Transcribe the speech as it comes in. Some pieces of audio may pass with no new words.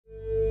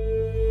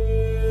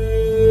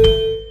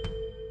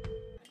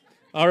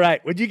All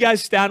right, would you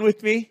guys stand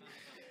with me?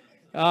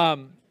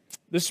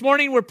 This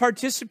morning we're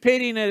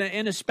participating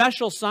in a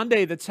special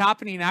Sunday that's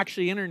happening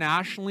actually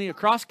internationally,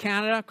 across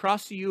Canada,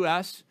 across the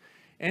U.S.,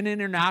 and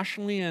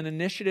internationally, an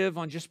initiative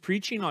on just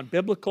preaching on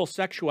biblical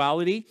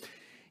sexuality.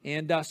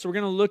 And so we're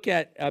going to look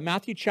at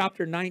Matthew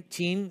chapter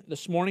 19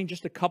 this morning,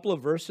 just a couple of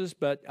verses.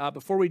 But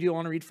before we do, I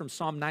want to read from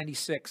Psalm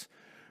 96,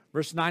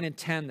 verse 9 and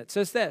 10, that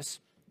says this: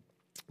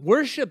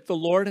 "Worship the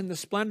Lord in the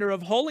splendor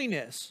of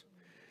holiness.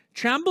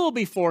 Tremble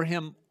before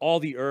him, all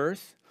the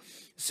earth.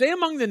 Say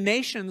among the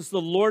nations, the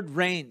Lord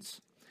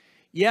reigns.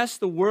 Yes,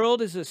 the world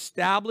is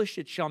established.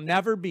 It shall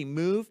never be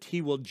moved.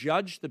 He will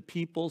judge the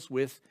peoples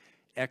with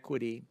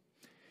equity."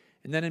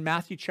 And then in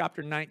Matthew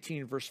chapter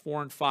 19, verse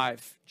 4 and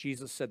 5,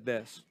 Jesus said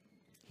this.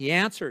 He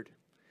answered,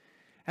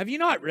 "Have you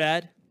not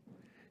read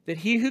that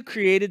he who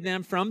created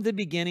them from the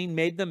beginning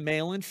made them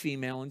male and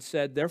female, and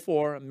said,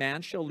 therefore, a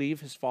man shall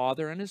leave his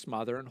father and his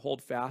mother and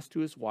hold fast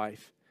to his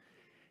wife,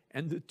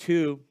 and the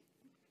two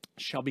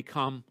shall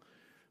become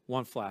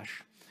one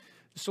flesh."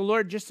 So,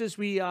 Lord, just as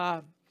we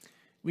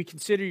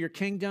consider your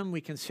kingdom,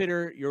 we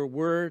consider your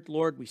word,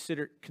 Lord, we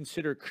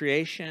consider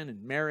creation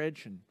and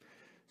marriage and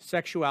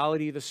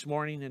sexuality this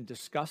morning and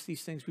discuss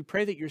these things, we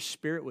pray that your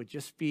Spirit would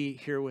just be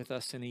here with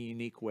us in a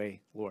unique way,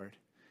 Lord.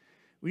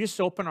 We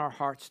just open our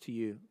hearts to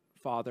you,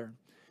 Father,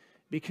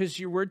 because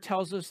your word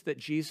tells us that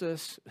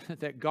Jesus,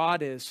 that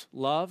God is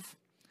love,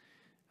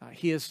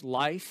 he is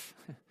life,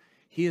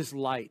 he is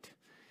light.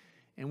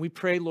 And we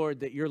pray,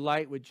 Lord, that your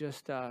light would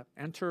just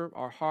enter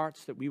our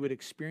hearts, that we would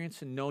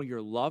experience and know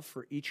your love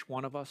for each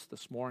one of us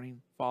this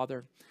morning,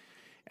 Father,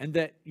 and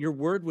that your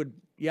word would,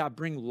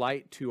 bring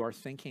light to our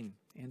thinking.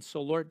 And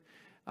so, Lord,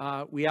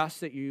 we ask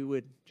that you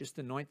would just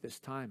anoint this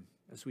time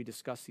as we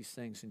discuss these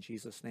things in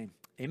Jesus' name.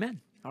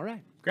 Amen. All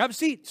right. Grab a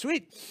seat.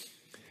 Sweet.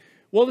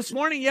 Well, this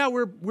morning,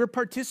 we're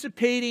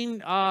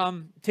participating,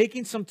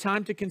 taking some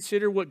time to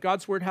consider what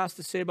God's word has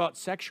to say about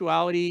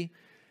sexuality,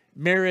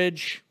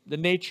 marriage, the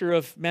nature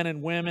of men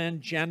and women,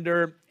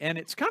 gender. And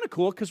it's kind of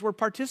cool because we're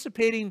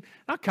participating,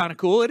 not kind of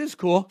cool, it is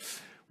cool.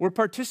 We're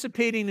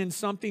participating in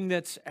something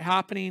that's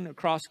happening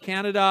across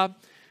Canada,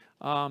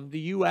 the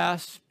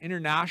U.S.,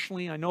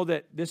 internationally. I know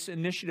that this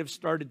initiative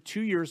started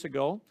 2 years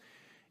ago.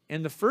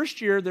 In the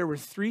first year, there were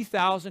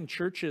 3,000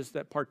 churches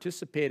that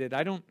participated.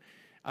 I don't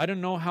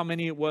know how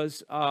many it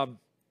was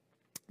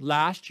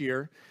last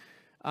year.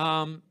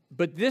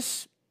 But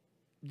this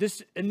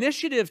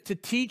initiative to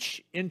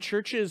teach in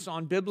churches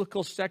on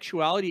biblical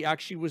sexuality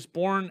actually was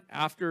born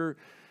after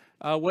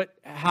what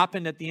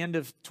happened at the end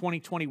of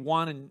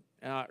 2021 and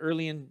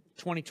early in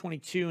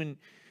 2022. And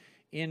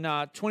in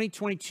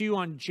 2022,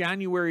 on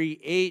January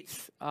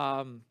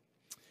 8th,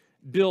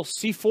 Bill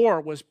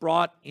C-4 was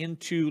brought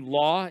into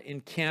law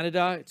in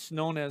Canada. It's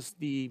known as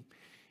the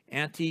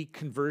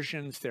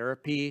Anti-Conversion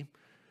Therapy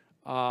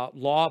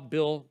law.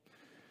 Bill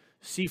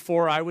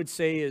C-4, I would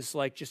say, is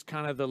like just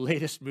kind of the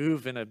latest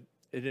move in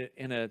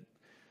a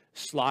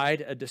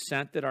slide, a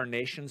descent that our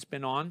nation's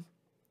been on.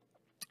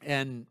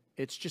 And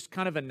it's just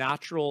kind of a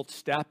natural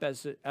step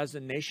as a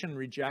nation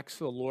rejects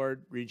the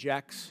Lord,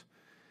 rejects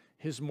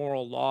his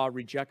moral law,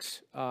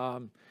 rejects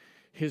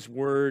his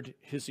word,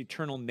 his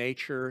eternal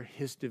nature,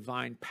 his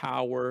divine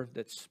power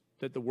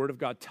that the word of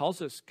God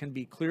tells us can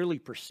be clearly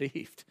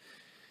perceived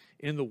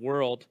in the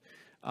world.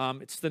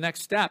 It's the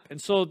next step. And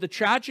so the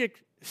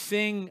tragic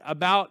thing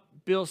about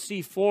Bill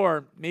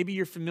C-4, maybe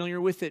you're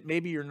familiar with it,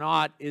 maybe you're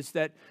not, is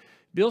that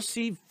Bill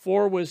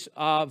C-4 was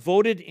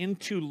voted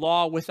into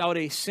law without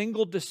a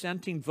single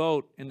dissenting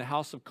vote in the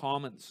House of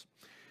Commons.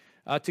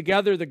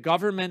 Together, the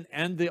government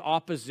and the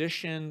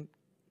opposition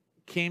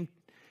came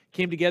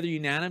together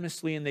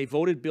unanimously, and they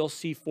voted Bill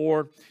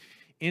C-4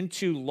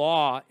 into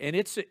law. And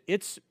it's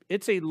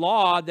a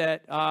law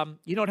that,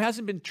 it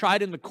hasn't been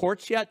tried in the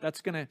courts yet.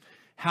 That's going to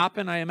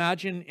happen, I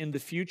imagine, in the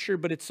future.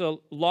 But it's a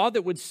law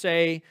that would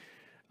say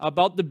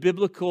about the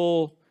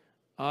biblical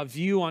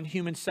view on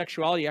human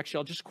sexuality. Actually,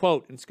 I'll just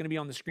quote, and it's going to be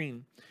on the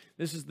screen.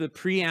 This is the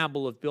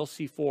preamble of Bill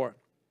C-4.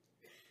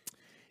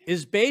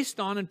 "Is based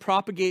on and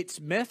propagates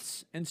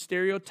myths and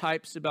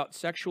stereotypes about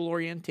sexual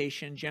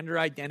orientation, gender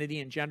identity,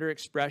 and gender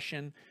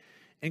expression,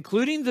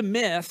 including the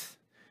myth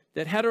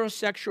that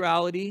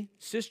heterosexuality,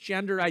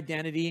 cisgender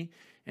identity,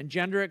 and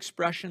gender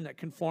expression that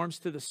conforms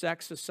to the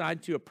sex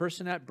assigned to a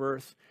person at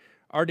birth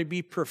are to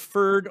be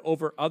preferred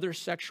over other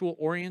sexual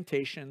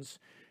orientations,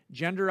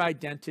 gender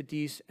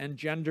identities, and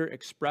gender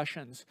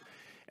expressions."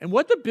 And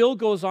what the bill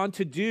goes on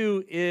to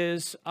do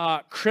is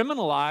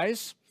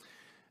criminalize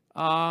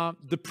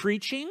the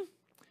preaching,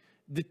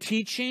 the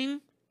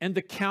teaching, and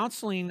the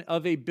counseling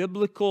of a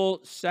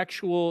biblical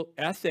sexual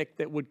ethic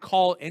that would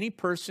call any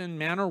person,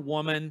 man or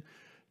woman,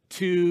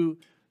 to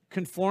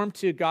conform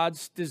to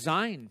God's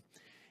design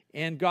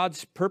and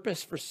God's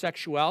purpose for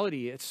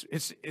sexuality. It's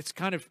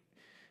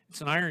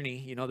an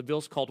irony. The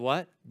bill's called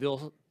what?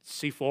 Bill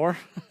C-4.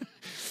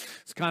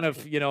 It's kind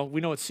of, we know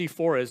what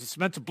C-4 is. It's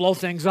meant to blow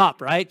things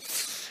up, right?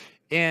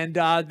 And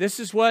this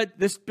is what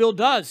this bill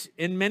does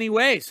in many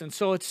ways. And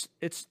so it's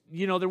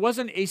there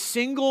wasn't a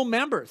single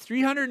member,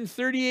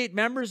 338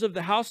 members of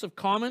the House of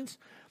Commons,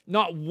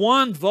 not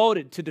one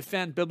voted to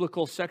defend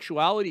biblical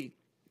sexuality.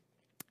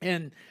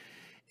 And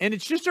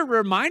it's just a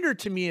reminder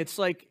to me. It's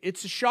like,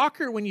 it's a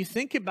shocker when you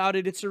think about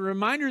it. It's a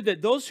reminder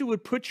that those who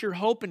would put your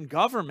hope in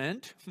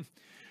government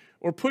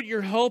or put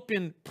your hope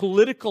in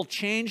political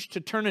change to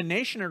turn a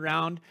nation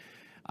around,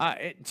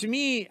 to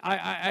me,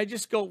 I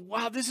just go,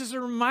 wow, this is a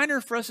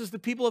reminder for us as the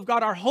people of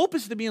God. Our hope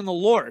is to be in the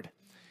Lord.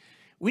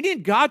 We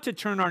need God to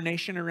turn our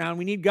nation around.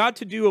 We need God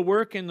to do a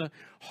work in the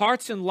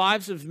hearts and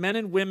lives of men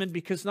and women,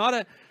 because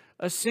not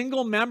a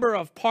single member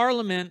of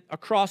parliament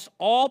across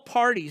all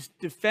parties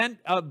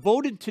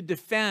voted to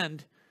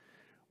defend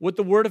what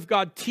the Word of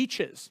God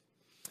teaches.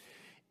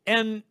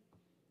 And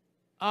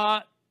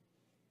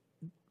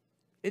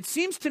it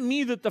seems to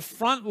me that the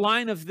front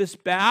line of this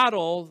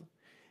battle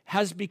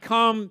has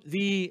become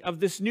of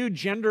this new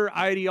gender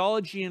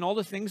ideology and all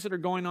the things that are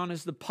going on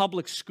is the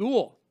public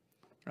school,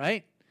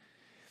 right?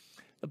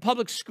 The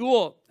public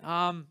school,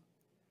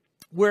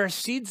 where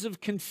seeds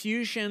of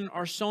confusion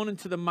are sown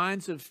into the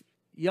minds of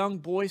young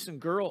boys and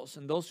girls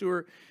and those who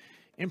are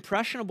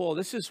impressionable.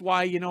 This is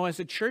why, as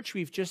a church,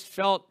 we've just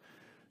felt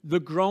the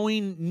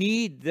growing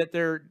need that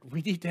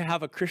we need to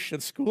have a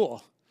Christian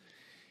school,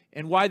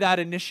 and why that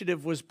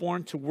initiative was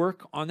born to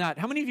work on that.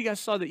 How many of you guys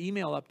saw the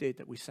email update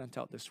that we sent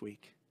out this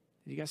week?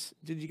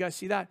 Did you guys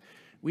see that?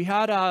 We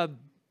had our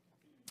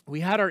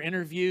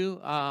interview.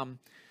 I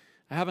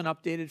haven't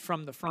updated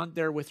from the front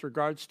there with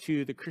regards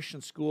to the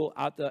Christian school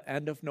at the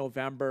end of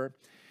November.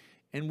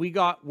 And we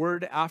got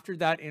word after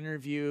that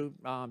interview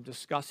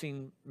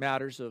discussing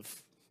matters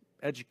of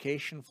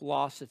education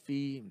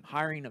philosophy, and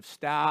hiring of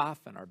staff,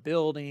 and our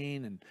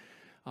building, and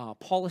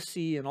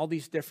policy, and all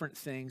these different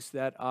things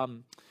that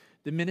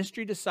the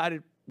ministry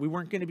decided we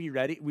weren't going to be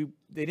ready.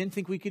 They didn't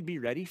think we could be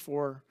ready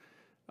for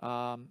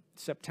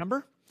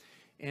September.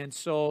 And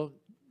so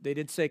they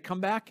did say, come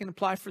back and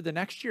apply for the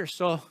next year.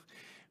 So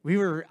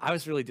I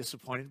was really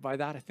disappointed by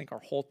that. I think our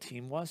whole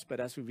team was. But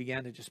as we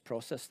began to just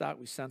process that,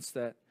 we sensed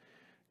that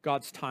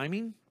God's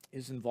timing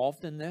is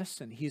involved in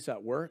this, and He's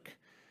at work.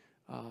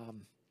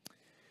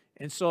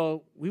 And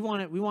so we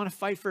want to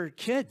fight for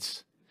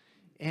kids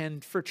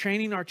and for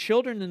training our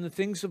children in the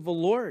things of the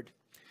Lord.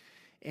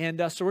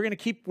 And so we're going to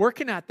keep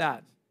working at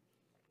that.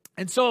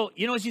 And so,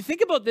 as you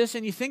think about this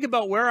and you think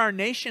about where our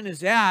nation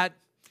is at,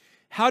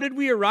 how did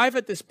we arrive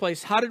at this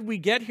place? How did we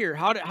get here?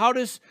 How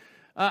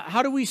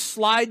do we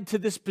slide to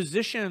this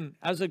position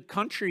as a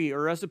country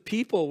or as a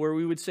people where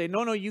we would say,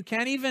 no, you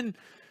can't even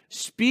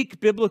speak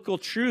biblical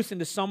truth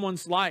into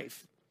someone's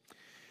life?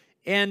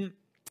 And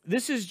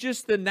this is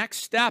just the next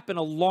step in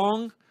a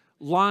long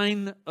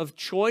line of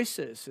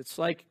choices. It's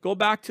like, go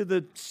back to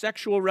the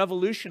sexual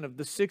revolution of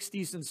the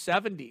 60s and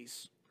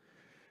 70s,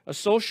 a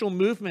social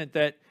movement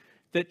that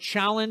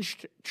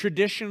challenged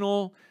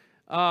traditional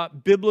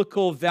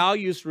biblical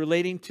values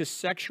relating to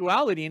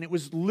sexuality. And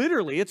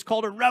it's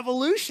called a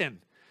revolution.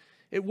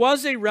 It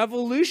was a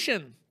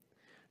revolution,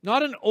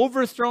 not an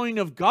overthrowing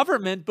of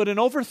government, but an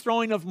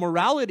overthrowing of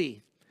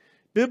morality,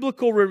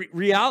 biblical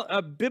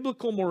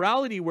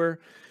morality, where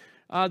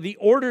the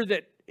order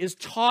that is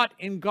taught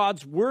in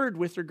God's word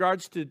with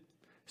regards to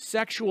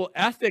sexual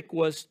ethic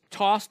was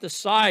tossed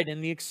aside,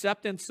 and the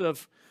acceptance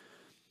of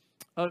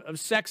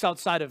sex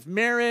outside of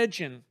marriage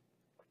and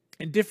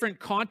in different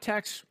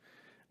contexts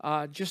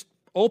just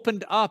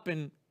opened up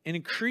and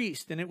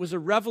increased. And it was a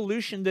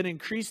revolution that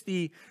increased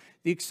the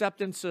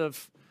acceptance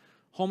of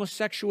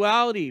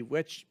homosexuality,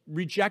 which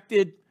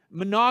rejected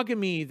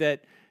monogamy,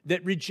 that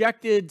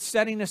rejected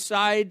setting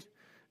aside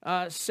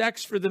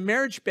sex for the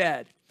marriage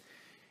bed.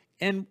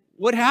 And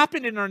what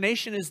happened in our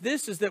nation is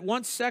that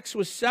once sex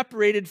was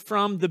separated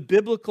from the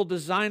biblical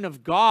design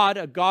of God,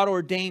 a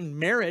God-ordained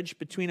marriage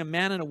between a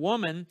man and a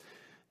woman,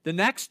 the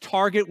next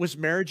target was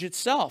marriage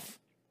itself.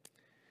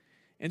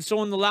 And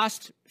so in the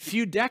last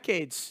few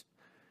decades,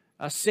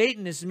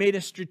 Satan has made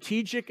a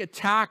strategic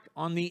attack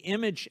on the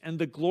image and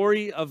the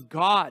glory of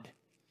God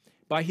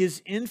by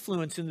his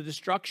influence in the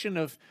destruction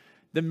of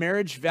the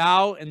marriage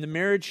vow and the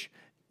marriage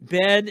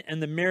bed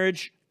and the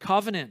marriage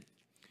covenant.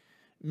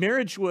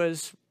 Marriage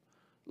was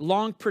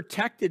long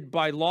protected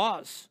by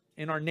laws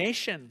in our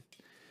nation.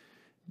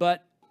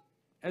 But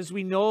as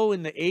we know,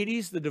 in the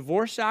 80s, the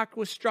Divorce Act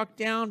was struck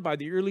down. By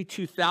the early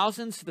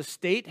 2000s, the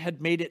state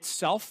had made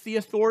itself the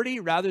authority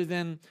rather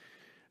than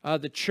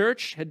the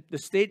church. The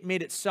state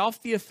made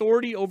itself the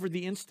authority over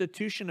the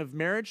institution of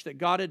marriage that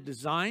God had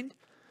designed.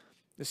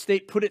 The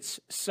state put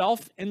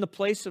itself in the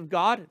place of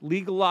God,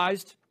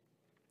 legalized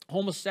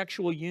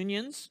homosexual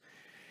unions.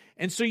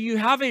 And so you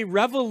have a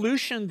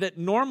revolution that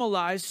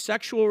normalized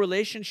sexual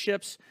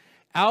relationships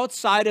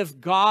outside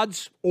of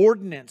God's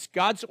ordinance,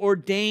 God's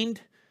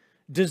ordained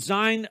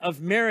design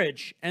of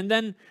marriage. And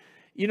then,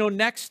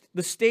 next,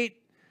 the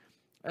state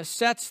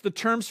sets the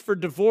terms for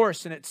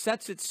divorce, and it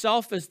sets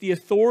itself as the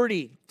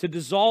authority to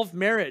dissolve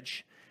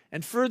marriage,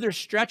 and further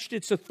stretched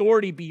its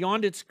authority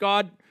beyond its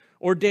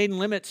God-ordained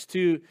limits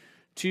to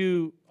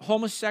to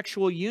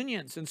homosexual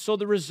unions. And so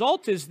the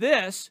result is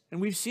this,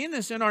 and we've seen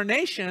this in our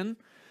nation,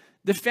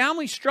 the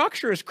family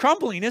structure is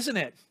crumbling, isn't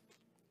it?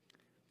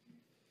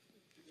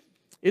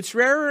 It's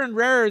rarer and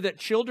rarer that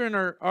children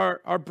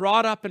are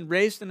brought up and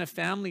raised in a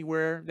family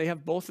where they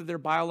have both of their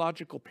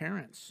biological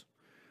parents,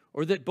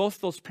 or that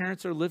both those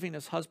parents are living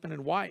as husband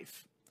and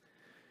wife.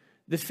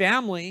 The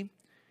family,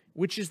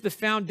 which is the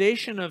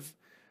foundation of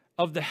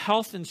the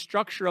health and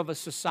structure of a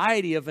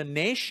society, of a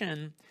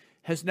nation,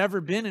 has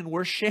never been in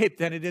worse shape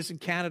than it is in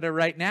Canada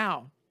right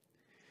now.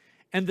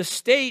 And the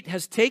state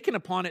has taken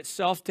upon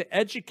itself to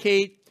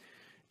educate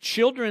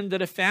children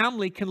that a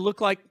family can look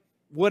like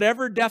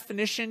whatever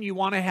definition you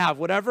want to have,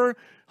 whatever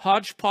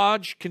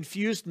hodgepodge,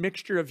 confused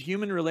mixture of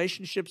human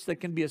relationships that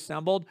can be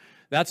assembled,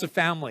 that's a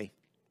family.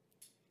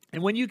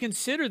 And when you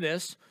consider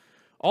this,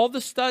 all of a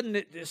sudden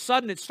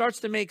it starts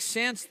to make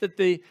sense that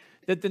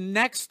the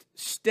next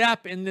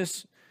step in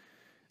this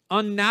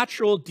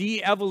unnatural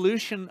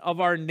de-evolution of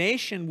our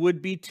nation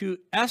would be to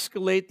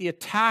escalate the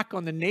attack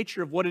on the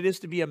nature of what it is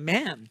to be a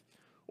man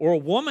or a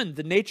woman,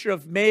 the nature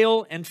of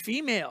male and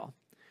female,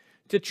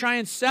 to try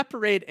and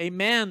separate a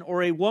man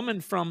or a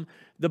woman from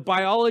the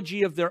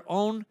biology of their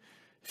own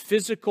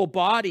physical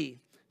body,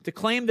 to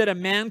claim that a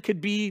man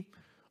could be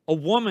a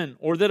woman,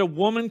 or that a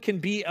woman can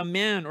be a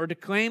man, or to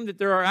claim that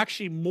there are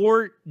actually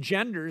more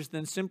genders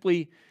than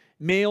simply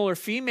male or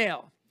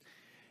female.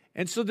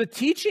 And so the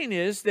teaching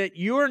is that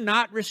you are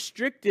not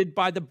restricted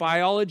by the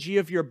biology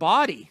of your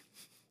body.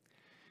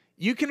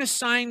 You can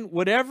assign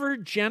whatever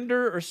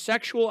gender or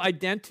sexual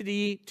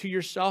identity to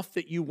yourself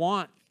that you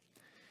want.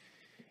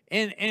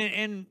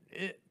 And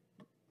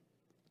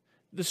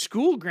the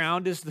school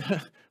ground is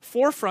the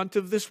forefront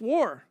of this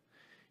war.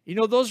 You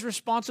know, those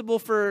responsible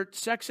for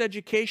sex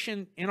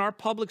education in our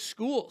public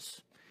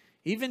schools,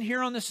 even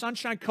here on the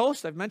Sunshine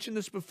Coast, I've mentioned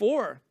this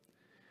before,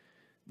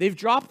 they've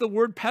dropped the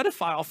word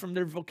pedophile from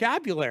their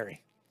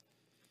vocabulary.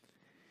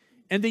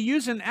 And they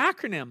use an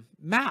acronym,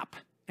 MAP,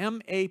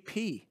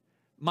 M-A-P,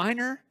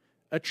 minor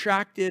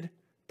attracted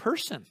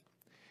person.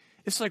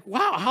 It's like,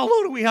 wow, how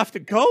low do we have to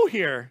go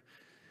here?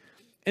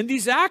 And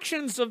these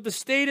actions of the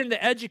state and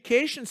the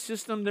education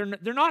system,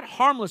 they're not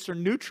harmless or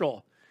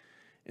neutral.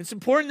 It's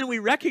important that we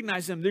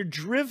recognize them. They're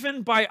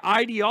driven by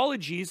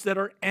ideologies that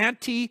are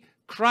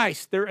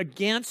anti-Christ. They're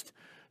against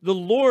the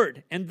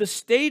Lord. And the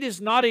state is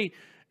not a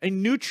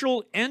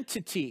neutral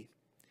entity.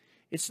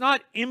 It's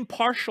not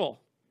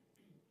impartial.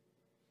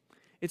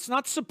 It's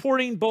not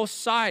supporting both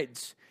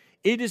sides.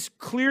 It is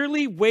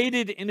clearly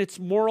weighted in its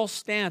moral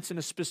stance in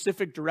a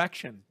specific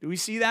direction. Do we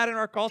see that in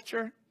our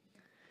culture?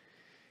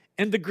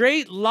 And the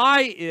great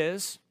lie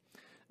is,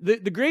 the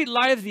great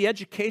lie of the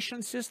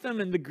education system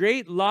and the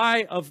great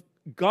lie of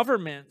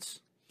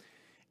governments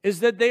is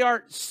that they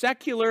are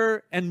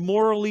secular and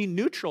morally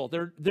neutral.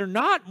 They're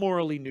not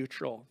morally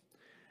neutral.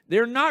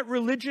 They're not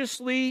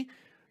religiously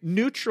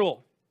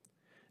neutral.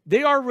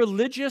 They are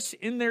religious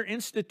in their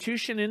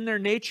institution, in their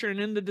nature, and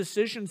in the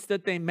decisions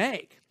that they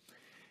make.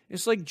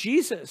 It's like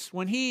Jesus,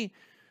 when he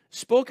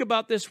spoke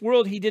about this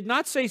world, he did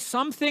not say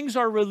some things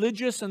are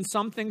religious and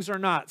some things are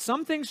not.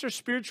 Some things are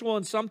spiritual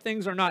and some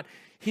things are not.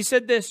 He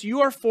said this,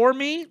 you are for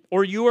me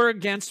or you are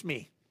against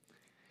me.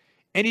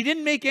 And he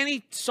didn't make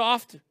any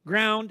soft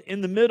ground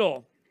in the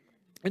middle.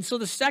 And so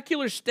the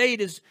secular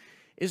state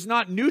is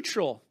not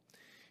neutral.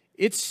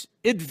 It's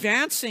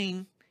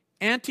advancing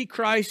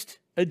antichrist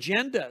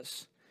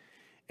agendas.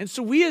 And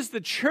so we as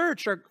the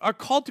church are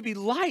called to be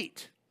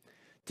light,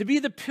 to be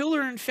the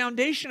pillar and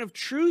foundation of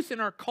truth in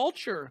our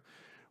culture.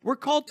 We're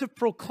called to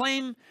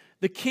proclaim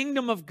the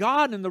kingdom of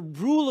God and the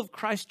rule of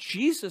Christ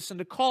Jesus, and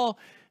to call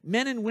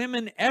men and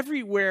women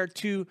everywhere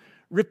to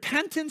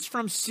repentance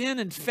from sin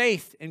and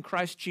faith in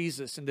Christ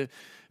Jesus, and to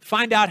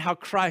find out how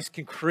Christ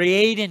can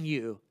create in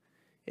you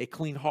a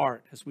clean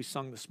heart, as we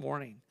sung this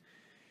morning.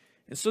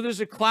 And so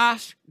there's a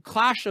clash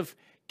of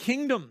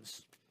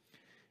kingdoms,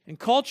 and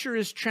culture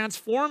is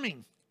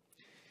transforming.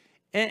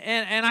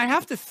 And I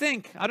have to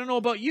think, I don't know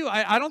about you,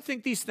 I don't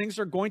think these things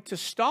are going to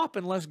stop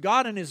unless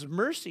God in his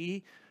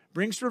mercy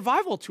brings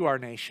revival to our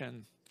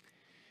nation.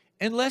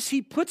 Unless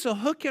he puts a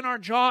hook in our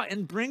jaw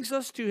and brings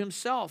us to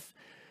himself.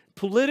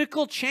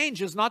 Political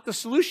change is not the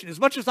solution. As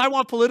much as I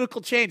want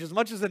political change, as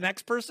much as the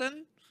next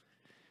person,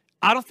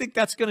 I don't think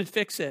that's going to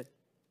fix it.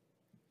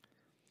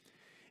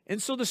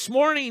 And so this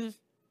morning,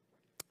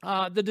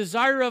 the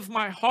desire of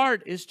my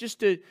heart is just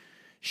to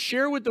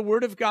share what the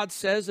Word of God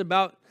says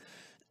about,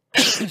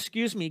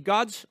 excuse me,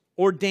 God's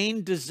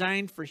ordained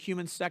design for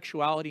human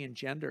sexuality and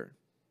gender.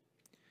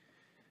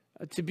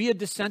 To be a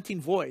dissenting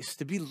voice,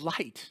 to be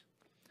light,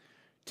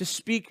 to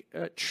speak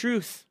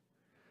truth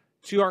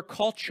to our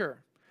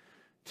culture,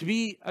 to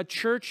be a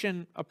church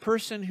and a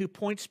person who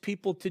points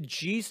people to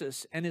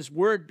Jesus and his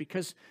word,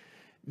 because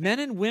men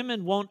and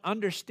women won't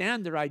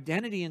understand their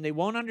identity, and they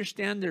won't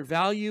understand their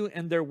value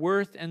and their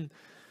worth, and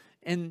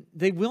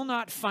they will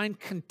not find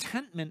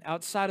contentment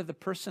outside of the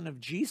person of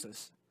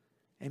Jesus.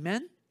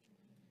 Amen?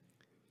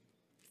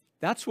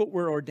 That's what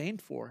we're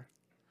ordained for,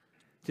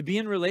 to be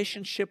in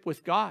relationship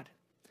with God.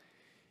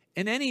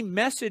 And any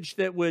message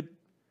that would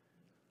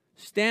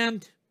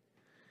stand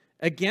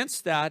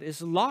against that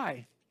is a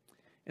lie.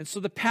 And so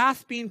the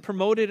path being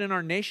promoted in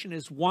our nation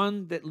is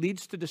one that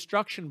leads to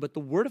destruction, but the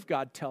Word of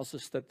God tells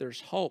us that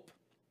there's hope.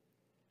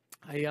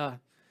 I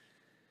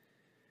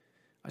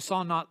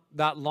saw not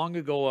that long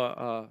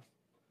ago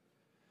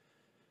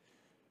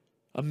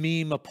a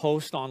meme, a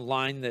post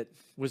online that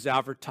was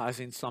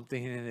advertising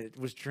something, and it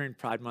was during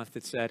Pride Month.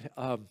 It said,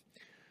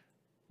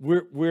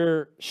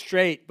 we're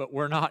straight, but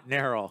we're not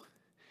narrow.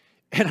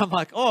 And I'm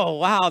like, oh,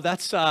 wow,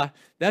 that's an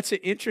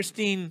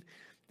interesting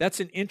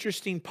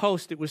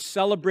post. It was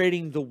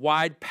celebrating the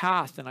wide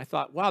path. And I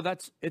thought, wow,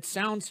 it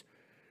sounds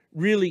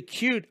really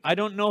cute. I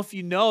don't know if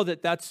you know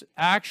that's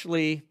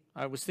actually,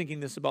 I was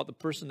thinking this about the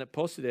person that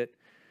posted it,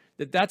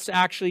 that's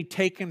actually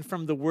taken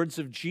from the words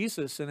of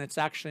Jesus, and it's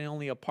actually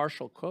only a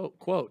partial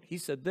quote. He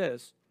said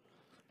this: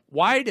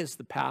 wide is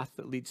the path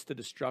that leads to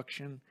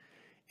destruction,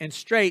 and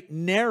straight,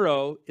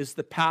 narrow is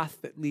the path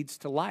that leads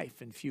to life,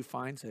 and few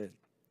finds it.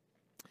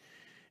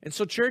 And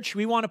so, church,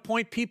 we want to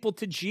point people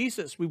to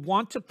Jesus. We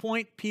want to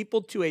point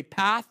people to a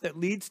path that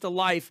leads to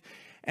life,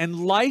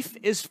 and life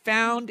is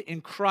found in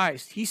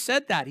Christ. He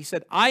said that. He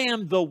said, I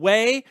am the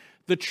way,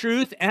 the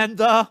truth, and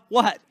the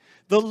what?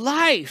 The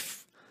life.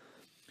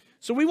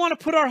 So we want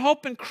to put our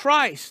hope in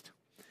Christ.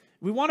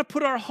 We want to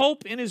put our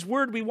hope in His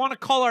Word. We want to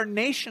call our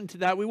nation to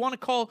that. We want to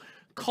call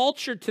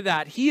culture to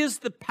that. He is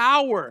the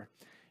power.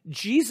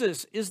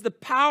 Jesus is the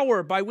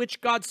power by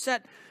which God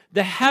set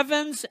the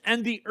heavens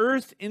and the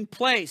earth in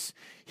place.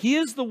 He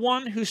is the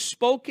one who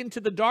spoke into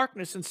the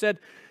darkness and said,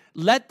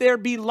 let there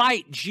be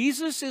light.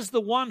 Jesus is the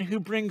one who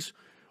brings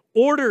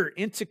order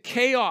into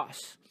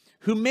chaos,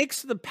 who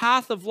makes the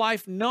path of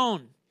life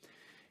known.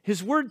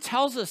 His Word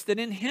tells us that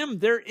in Him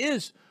there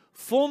is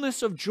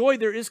fullness of joy.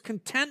 There is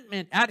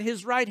contentment at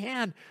His right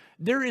hand.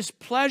 There is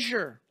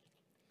pleasure.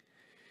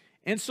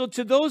 And so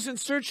to those in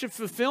search of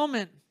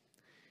fulfillment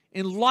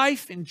in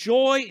life, in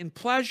joy, in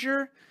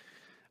pleasure,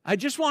 I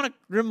just want to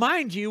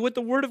remind you what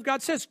the Word of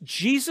God says.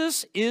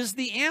 Jesus is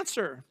the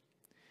answer.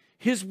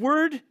 His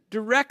Word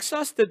directs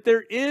us that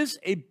there is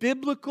a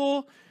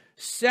biblical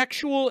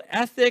sexual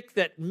ethic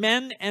that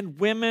men and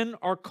women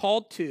are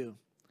called to.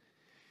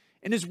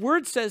 And His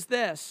Word says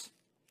this: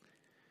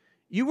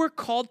 you were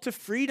called to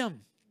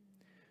freedom.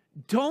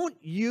 Don't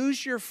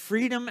use your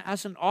freedom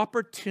as an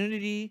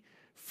opportunity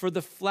for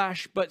the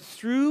flesh, but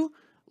through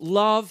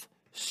love,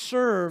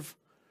 serve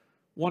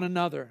one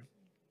another.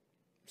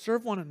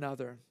 Serve one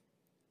another.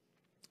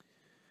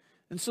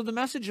 And so the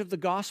message of the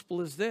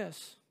gospel is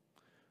this: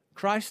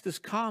 Christ has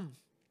come.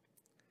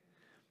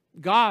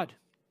 God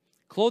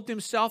clothed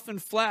Himself in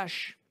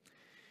flesh,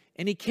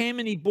 and He came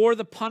and He bore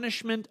the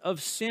punishment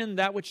of sin,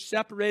 that which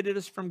separated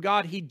us from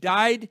God. He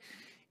died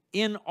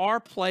in our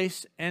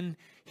place, and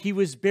He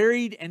was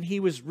buried, and He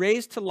was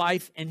raised to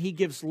life, and He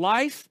gives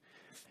life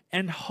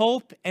and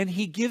hope, and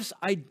He gives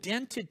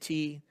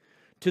identity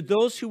to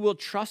those who will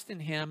trust in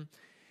Him,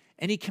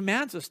 and He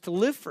commands us to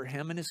live for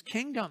Him and His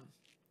kingdom.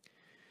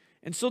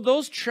 And so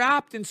those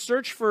trapped in a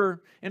search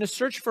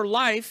for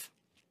life,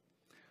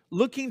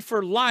 looking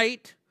for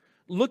light,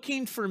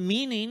 looking for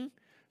meaning,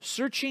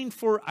 searching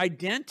for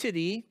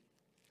identity,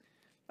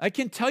 I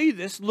can tell you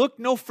this: look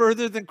no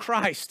further than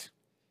Christ.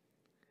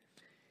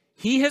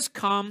 He has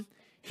come.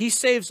 He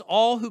saves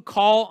all who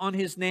call on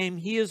His name.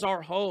 He is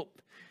our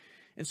hope.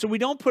 And so we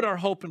don't put our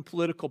hope in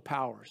political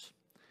powers.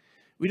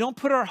 We don't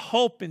put our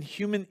hope in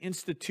human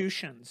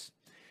institutions.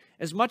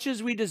 As much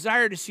as we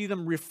desire to see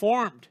them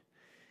reformed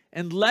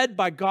and led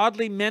by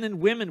godly men and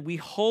women, we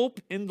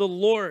hope in the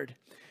Lord.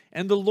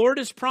 And the Lord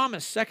has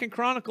promised, 2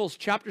 Chronicles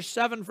chapter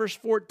 7, verse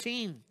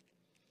 14,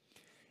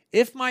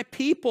 if my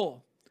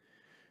people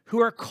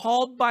who are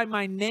called by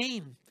my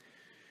name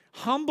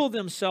humble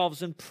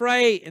themselves and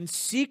pray and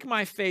seek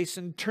my face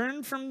and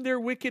turn from their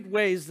wicked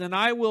ways, then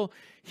I will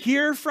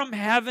hear from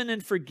heaven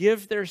and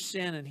forgive their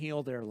sin and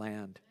heal their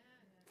land.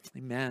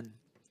 Amen.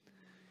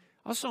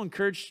 Also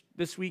encouraged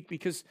this week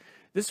because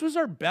this was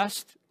our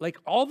best, like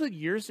all the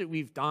years that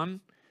we've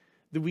done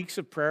the weeks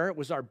of prayer, it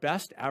was our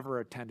best ever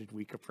attended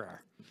week of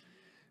prayer.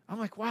 I'm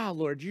like, wow,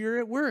 Lord, you're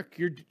at work.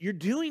 You're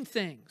doing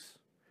things.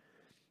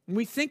 When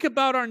we think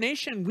about our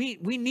nation, we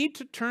need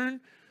to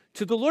turn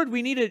to the Lord.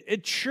 We need a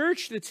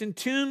church that's in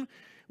tune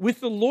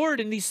with the Lord,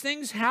 and these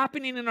things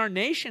happening in our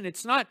nation.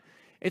 It's not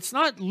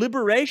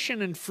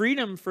liberation and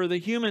freedom for the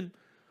human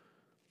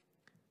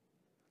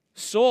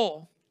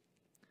soul.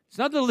 It's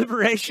not the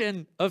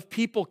liberation of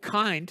people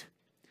kind.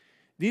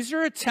 These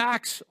are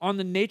attacks on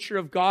the nature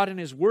of God and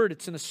His Word.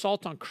 It's an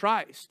assault on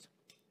Christ.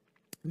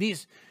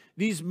 These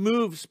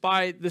moves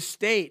by the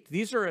state,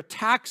 these are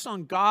attacks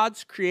on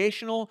God's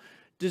creational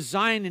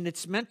design, and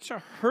it's meant to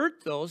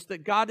hurt those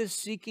that God is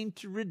seeking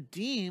to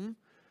redeem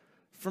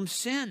from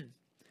sin.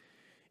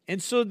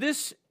 And so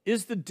this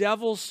is the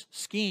devil's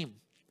scheme: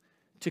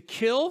 to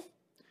kill,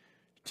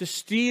 to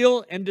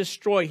steal, and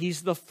destroy.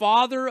 He's the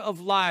father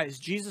of lies.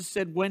 Jesus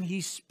said when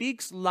He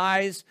speaks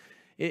lies,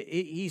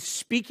 He's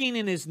speaking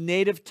in His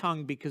native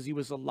tongue because He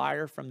was a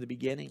liar from the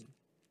beginning.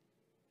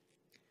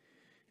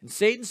 And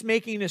Satan's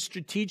making a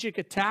strategic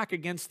attack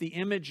against the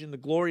image and the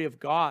glory of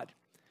God,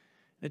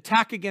 an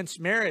attack against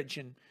marriage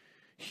and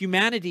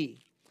humanity.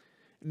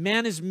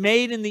 Man is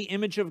made in the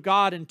image of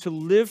God and to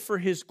live for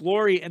his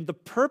glory. And the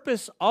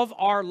purpose of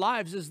our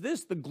lives is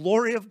this, the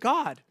glory of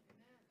God.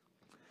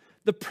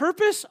 The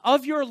purpose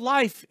of your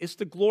life is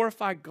to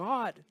glorify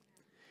God.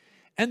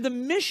 And the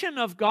mission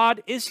of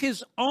God is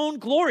his own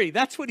glory.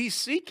 That's what he's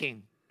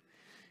seeking,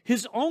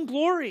 his own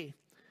glory.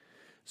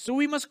 So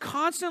we must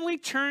constantly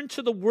turn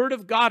to the Word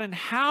of God and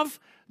have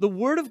the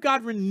Word of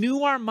God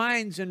renew our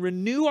minds and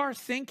renew our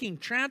thinking,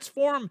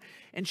 transform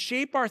and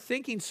shape our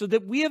thinking so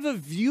that we have a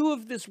view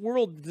of this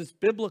world that's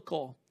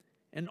biblical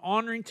and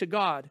honoring to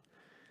God.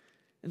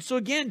 And so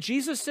again,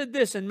 Jesus said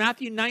this in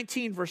Matthew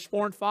 19, verse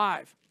 4 and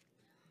 5.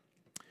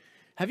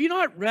 Have you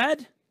not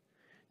read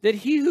that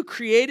he who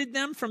created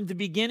them from the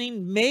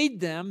beginning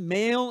made them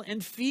male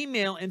and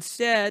female and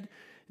said,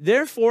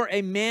 therefore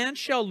a man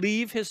shall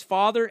leave his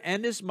father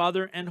and his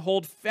mother and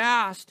hold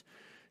fast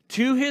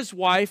to his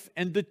wife,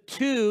 and the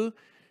two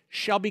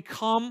shall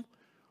become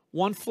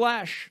one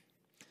flesh.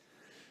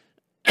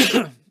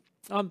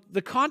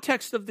 The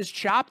context of this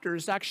chapter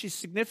is actually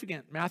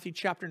significant. Matthew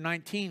chapter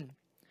 19.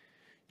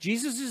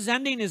 Jesus is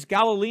ending his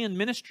Galilean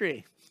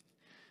ministry.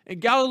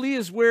 And Galilee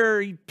is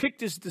where he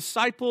picked his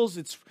disciples.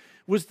 It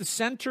was the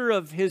center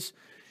of his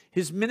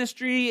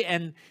ministry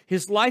and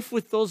his life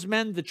with those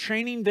men, the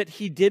training that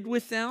he did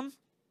with them.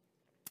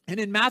 And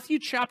in Matthew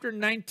chapter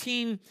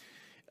 19,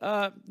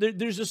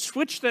 there's a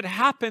switch that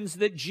happens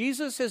that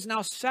Jesus has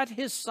now set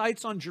his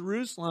sights on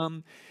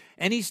Jerusalem,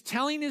 and he's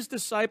telling his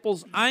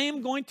disciples, I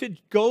am going to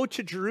go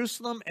to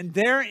Jerusalem, and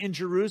there in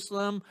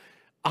Jerusalem,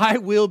 I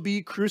will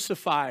be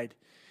crucified.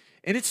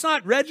 And it's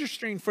not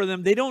registering for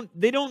them. They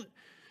don't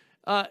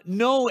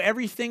know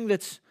everything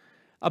that's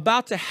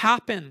about to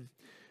happen.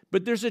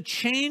 But there's a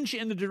change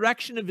in the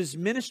direction of his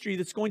ministry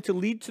that's going to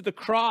lead to the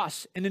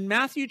cross. And in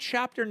Matthew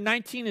chapter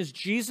 19, as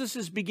Jesus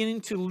is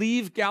beginning to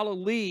leave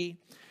Galilee,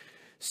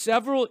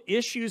 several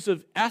issues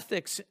of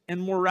ethics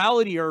and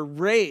morality are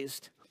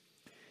raised.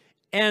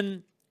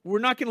 And we're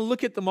not going to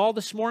look at them all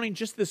this morning,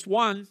 just this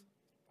one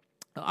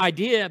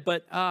idea.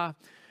 But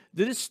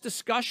this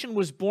discussion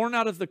was born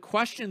out of the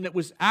question that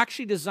was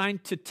actually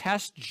designed to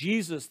test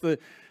Jesus.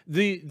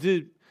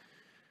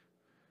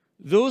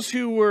 Those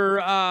who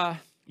were...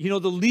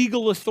 the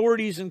legal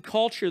authorities in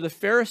culture, the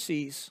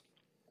Pharisees,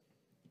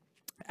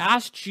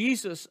 asked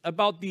Jesus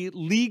about the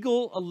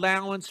legal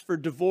allowance for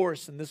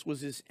divorce, and this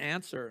was his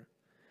answer.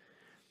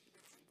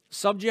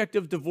 Subject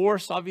of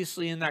divorce,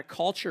 obviously, in that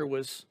culture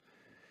was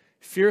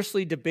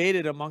fiercely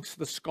debated amongst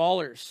the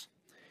scholars.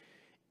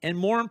 And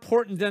more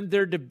important than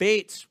their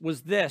debates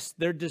was this,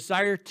 their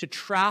desire to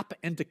trap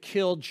and to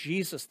kill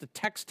Jesus. The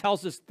text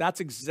tells us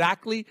that's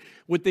exactly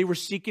what they were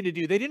seeking to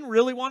do. They didn't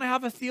really want to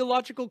have a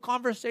theological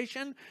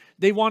conversation.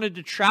 They wanted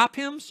to trap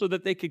him so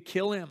that they could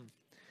kill him.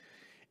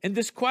 And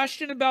this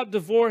question about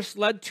divorce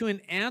led to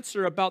an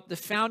answer about the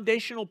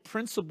foundational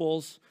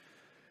principles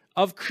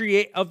of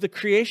the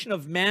creation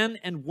of man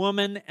and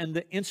woman and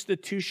the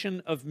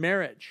institution of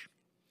marriage.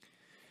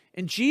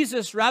 And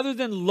Jesus, rather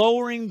than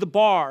lowering the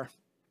bar,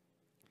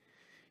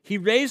 he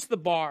raised the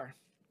bar.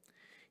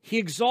 He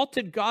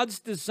exalted God's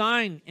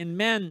design in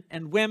men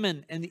and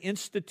women and the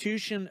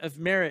institution of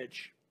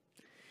marriage.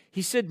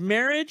 He said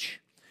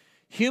marriage,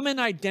 human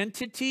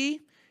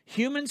identity,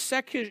 human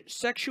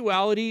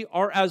sexuality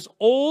are as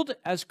old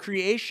as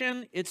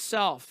creation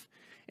itself.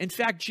 In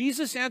fact,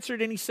 Jesus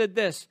answered and he said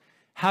this,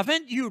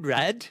 haven't you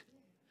read?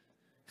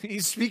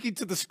 He's speaking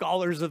to the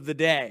scholars of the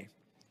day.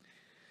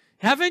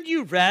 Haven't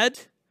you read?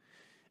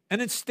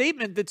 And a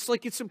statement that's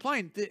like it's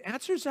implying the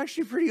answer is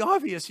actually pretty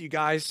obvious, you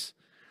guys.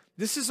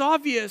 This is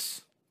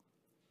obvious.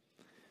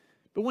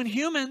 But when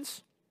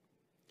humans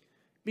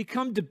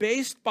become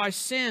debased by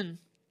sin,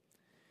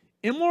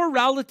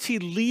 immorality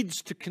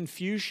leads to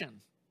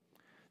confusion.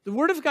 The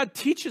Word of God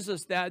teaches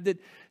us that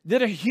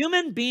a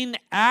human being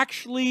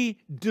actually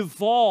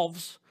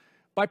devolves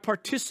by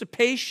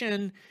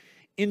participation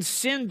in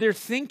sin. Their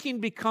thinking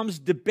becomes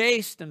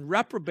debased and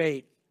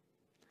reprobate.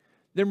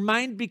 Their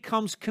mind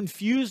becomes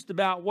confused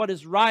about what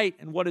is right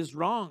and what is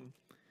wrong.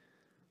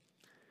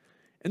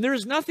 And there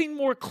is nothing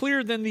more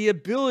clear than the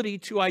ability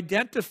to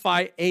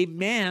identify a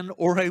man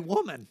or a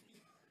woman.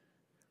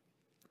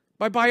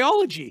 By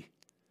biology,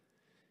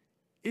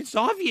 it's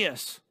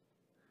obvious.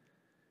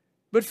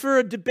 But for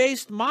a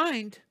debased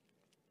mind,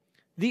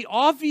 the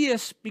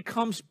obvious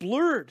becomes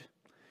blurred.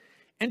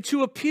 And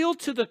to appeal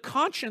to the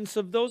conscience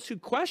of those who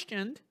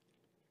questioned,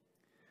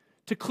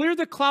 to clear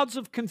the clouds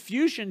of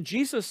confusion,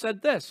 Jesus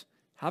said this,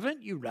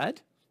 haven't you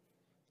read?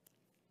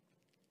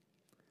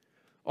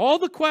 All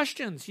the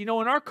questions, in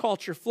our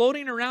culture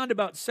floating around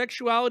about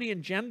sexuality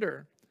and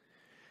gender,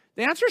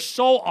 the answer is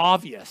so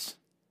obvious.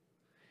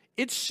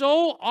 It's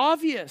so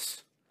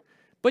obvious.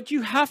 But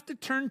you have to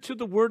turn to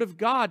the Word of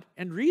God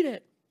and read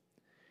it.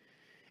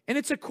 And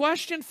it's a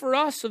question for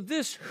us of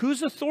this,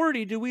 whose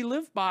authority do we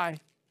live by?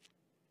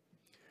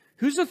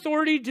 Whose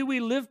authority do we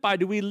live by?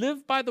 Do we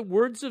live by the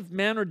words of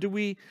men, or do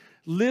we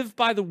live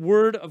by the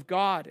word of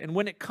God? And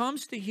when it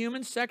comes to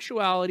human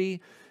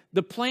sexuality,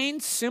 the plain,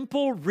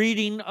 simple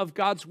reading of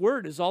God's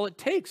word is all it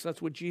takes.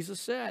 That's what Jesus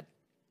said.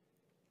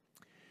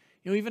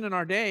 Even in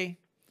our day,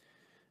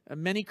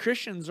 many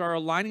Christians are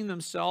aligning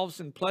themselves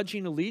and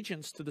pledging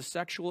allegiance to the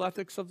sexual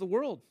ethics of the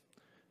world.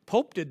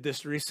 Pope did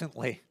this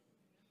recently,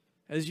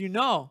 as you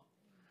know.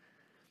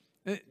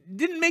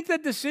 Didn't make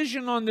that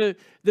decision on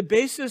the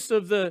basis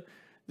of the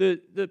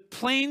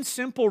plain,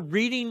 simple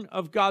reading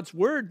of God's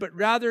word, but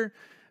rather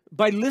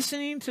by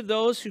listening to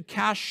those who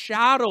cast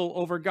shadow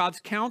over God's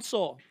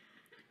counsel,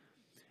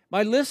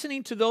 by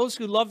listening to those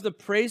who love the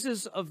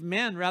praises of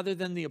men rather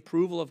than the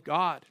approval of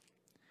God.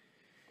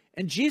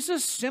 And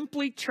Jesus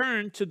simply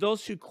turned to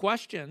those who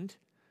questioned.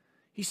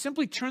 He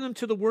simply turned them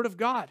to the word of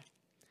God.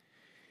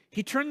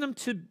 He turned them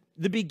to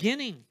the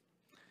beginning.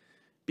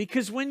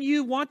 Because when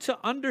you want to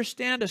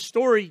understand a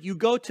story, you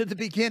go to the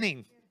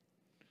beginning.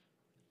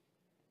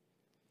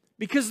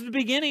 Because the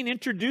beginning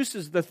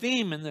introduces the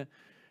theme and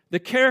the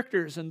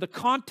characters and the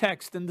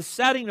context and the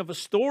setting of a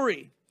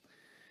story.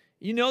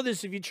 You know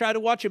this if you try to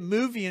watch a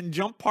movie and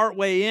jump part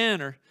way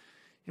in, or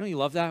you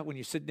love that when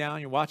you sit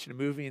down, you're watching a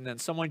movie, and then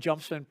someone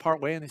jumps in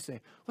part way and they say,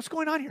 "What's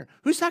going on here?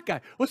 Who's that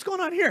guy? What's going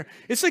on here?"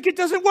 It's like it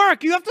doesn't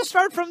work. You have to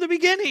start from the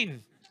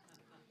beginning.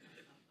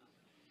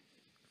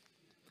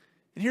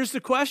 And here's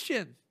the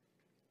question.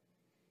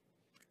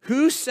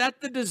 Who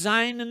set the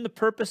design and the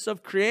purpose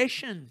of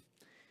creation?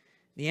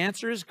 The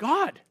answer is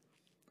God.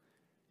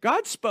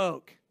 God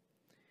spoke.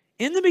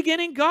 In the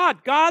beginning,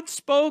 God. God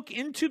spoke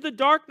into the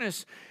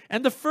darkness.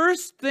 And the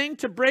first thing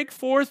to break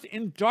forth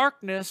in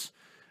darkness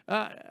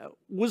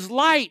was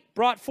light,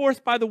 brought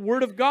forth by the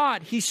word of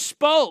God. He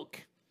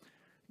spoke.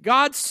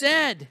 God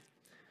said.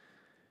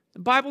 The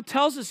Bible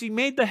tells us He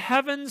made the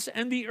heavens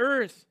and the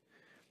earth,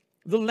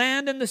 the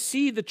land and the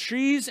sea, the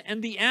trees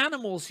and the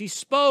animals. He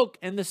spoke,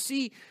 and the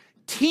sea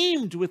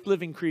teemed with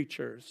living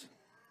creatures.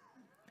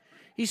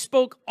 He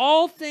spoke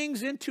all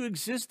things into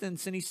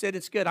existence, and He said,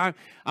 "It's good." I'm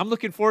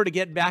looking forward to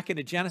getting back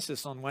into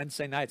Genesis on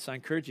Wednesday night, so I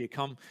encourage you,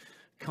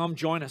 come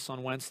join us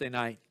on Wednesday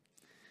night.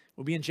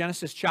 We'll be in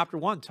Genesis chapter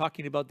 1,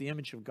 talking about the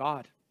image of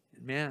God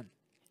and man.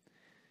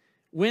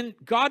 When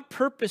God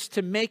purposed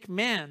to make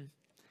man,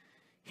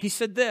 He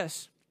said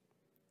this,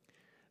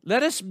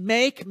 "Let us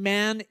make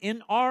man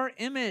in our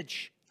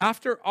image,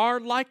 after our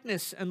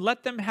likeness, and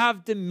let them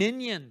have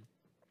dominion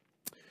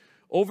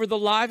over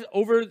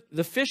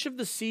the fish of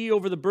the sea,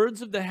 over the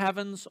birds of the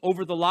heavens,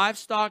 over the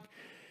livestock,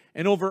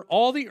 and over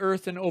all the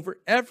earth, and over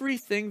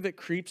everything that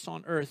creeps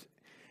on earth."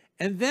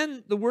 And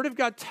then the Word of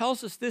God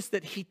tells us this,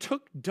 that He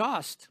took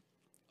dust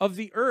of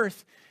the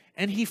earth,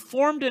 and He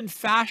formed and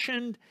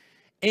fashioned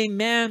a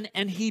man,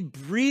 and He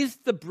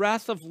breathed the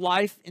breath of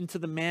life into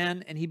the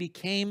man, and he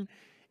became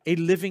a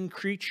living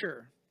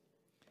creature.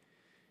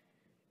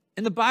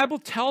 And the Bible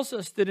tells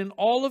us that in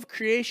all of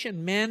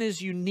creation, man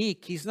is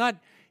unique. He's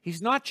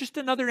not just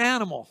another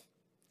animal.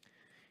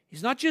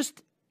 He's not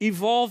just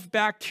evolved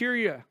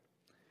bacteria.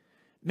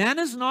 Man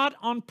is not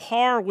on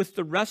par with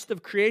the rest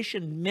of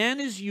creation. Man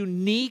is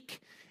unique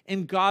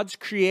in God's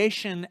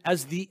creation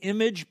as the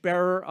image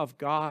bearer of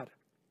God.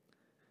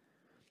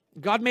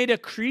 God made a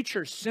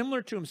creature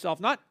similar to Himself,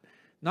 not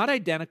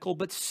identical,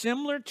 but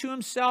similar to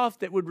Himself,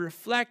 that would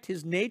reflect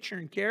His nature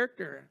and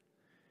character.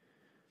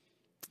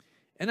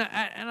 And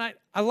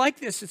I like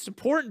this. It's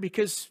important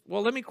because,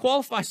 well, let me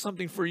qualify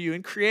something for you.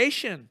 In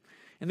creation,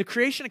 in the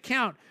creation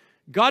account,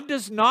 God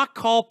does not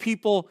call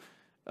people,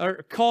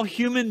 or call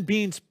human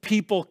beings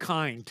people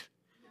kind.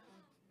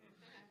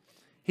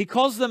 He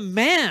calls them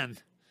man.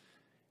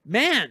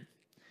 Man.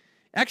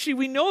 Actually,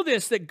 we know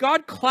this, that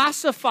God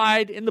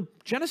classified in the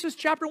Genesis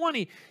chapter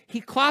 1, He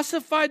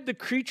classified the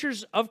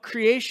creatures of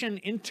creation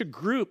into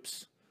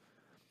groups,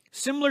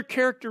 similar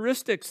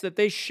characteristics that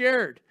they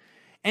shared.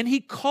 And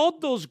He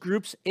called those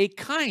groups a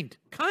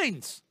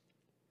kinds.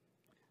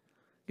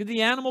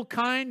 The animal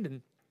kind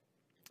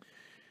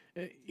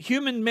and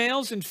human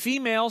males and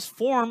females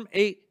form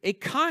a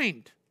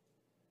kind.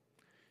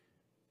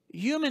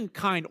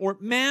 Humankind or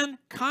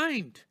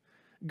mankind.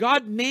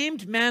 God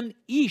named man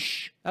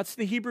Ish. That's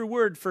the Hebrew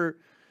word for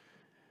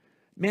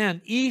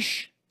man,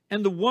 Ish.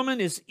 And the woman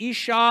is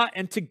Isha.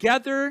 And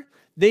together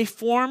they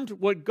formed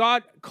what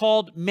God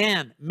called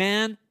man,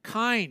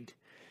 mankind.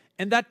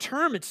 And that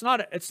term, it's not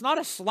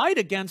a slight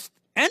against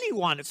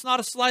anyone. It's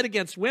not a slight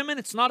against women.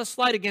 It's not a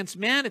slight against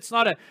man. It's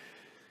not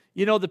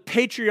the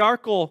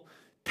patriarchal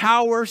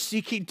power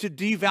seeking to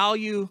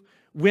devalue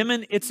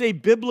women. It's a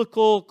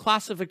biblical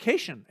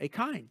classification, a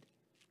kind.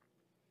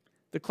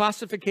 The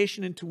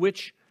classification into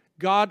which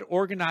God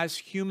organized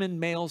human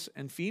males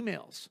and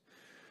females.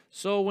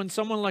 So when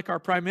someone like our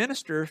Prime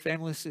Minister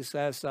famously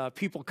says,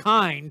 people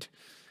kind,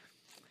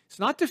 it's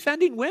not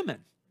defending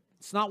women.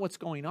 It's not what's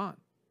going on.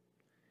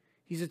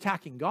 He's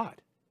attacking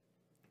God.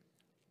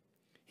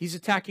 He's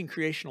attacking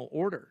creational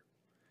order.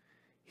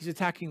 He's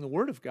attacking the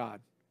Word of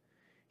God.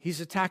 He's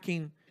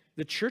attacking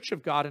the church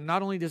of God. And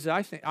not only does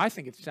I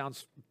think it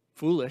sounds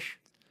foolish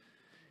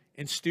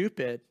and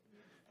stupid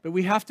But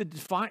we have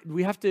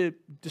to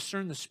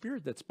discern the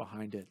spirit that's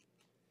behind it.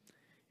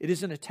 It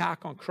is an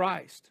attack on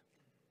Christ.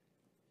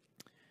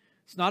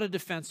 It's not a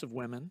defense of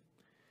women.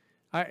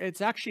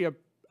 It's actually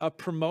a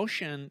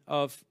promotion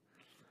of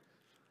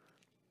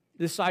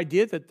this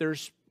idea that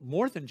there's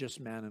more than just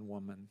man and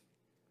woman.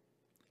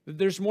 That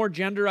there's more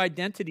gender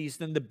identities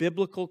than the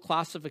biblical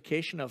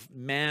classification of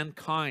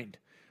mankind.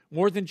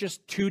 More than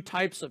just two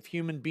types of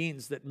human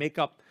beings that make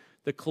up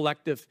the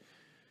collective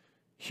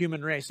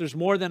human race. There's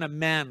more than a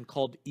man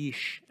called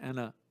Ish and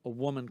a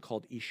woman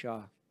called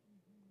Isha.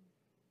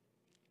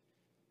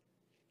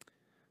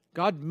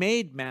 God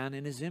made man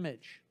in his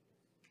image.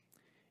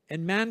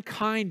 And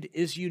mankind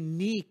is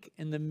unique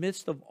in the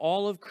midst of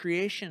all of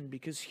creation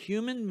because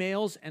human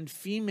males and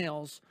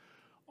females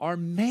are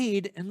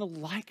made in the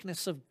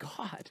likeness of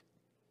God.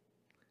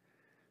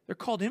 They're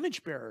called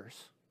image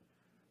bearers.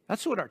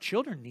 That's what our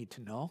children need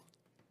to know.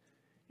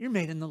 You're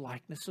made in the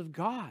likeness of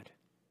God.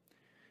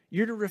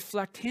 You're to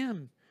reflect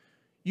him.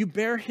 You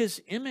bear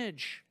his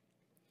image.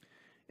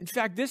 In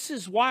fact, this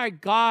is why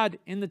God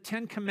in the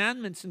Ten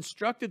Commandments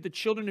instructed the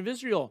children of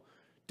Israel,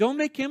 don't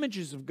make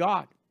images of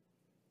God.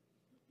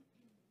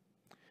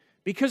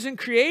 Because in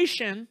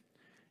creation,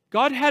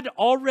 God had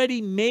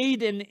already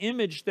made an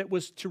image that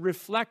was to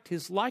reflect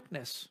his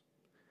likeness.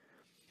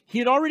 He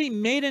had already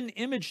made an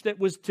image that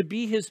was to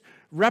be his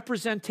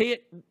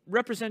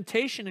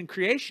representation in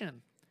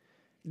creation,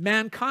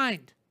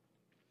 mankind.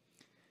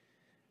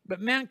 But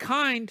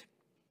mankind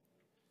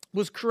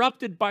was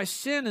corrupted by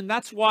sin, and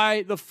that's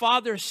why the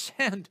Father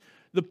sent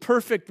the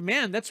perfect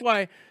man. That's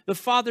why the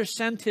Father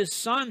sent his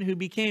Son who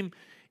became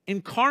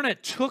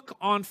incarnate, took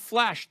on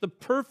flesh, the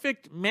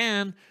perfect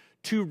man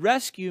to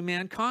rescue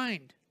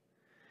mankind.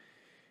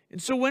 And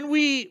so when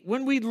we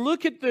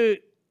look at the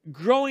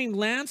growing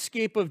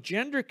landscape of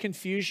gender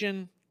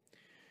confusion,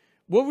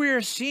 what we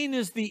are seeing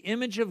is the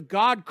image of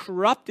God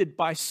corrupted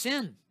by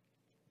sin.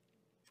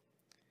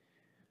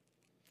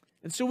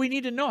 And so we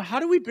need to know, how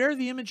do we bear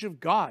the image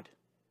of God?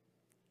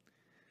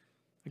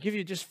 I'll give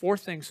you just 4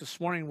 things this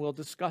morning. We'll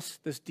discuss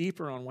this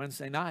deeper on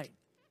Wednesday night.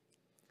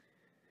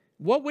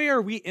 What way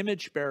are we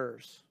image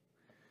bearers?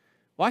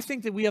 Well, I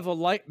think that we have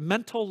a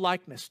mental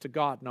likeness to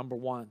God, number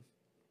 1.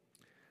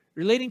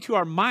 Relating to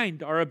our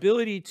mind, our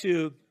ability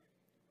to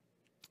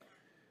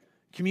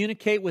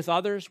communicate with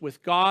others,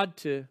 with God,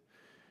 to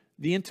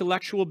the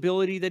intellectual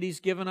ability that he's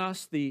given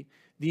us, the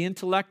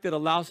intellect that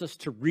allows us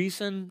to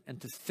reason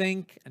and to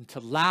think and to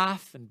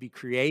laugh and be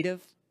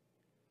creative.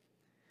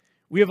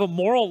 We have a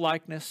moral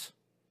likeness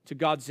to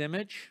God's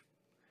image.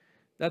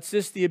 That's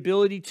the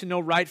ability to know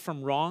right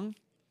from wrong,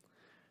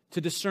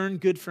 to discern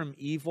good from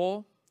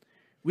evil.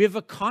 We have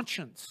a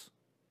conscience.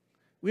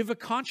 We have a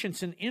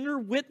conscience, an inner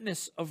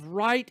witness of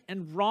right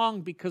and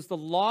wrong because the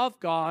law of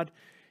God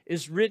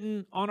is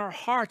written on our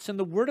hearts. And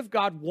the Word of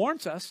God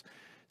warns us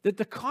that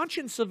the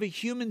conscience of a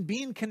human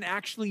being can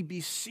actually be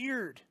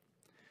seared,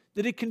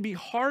 that it can be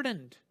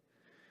hardened.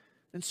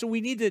 And so we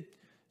need to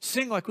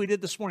sing like we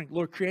did this morning.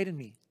 Lord, create in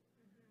me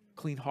a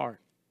clean heart.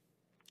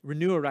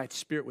 Renew a right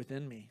spirit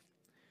within me.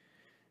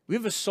 We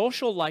have a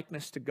social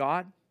likeness to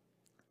God.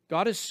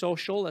 God is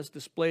social as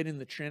displayed in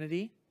the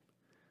Trinity.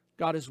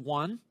 God is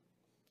one.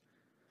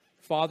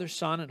 Father,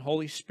 Son, and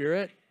Holy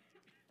Spirit.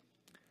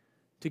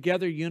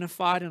 Together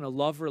unified in a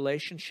love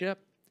relationship.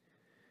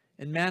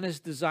 And man is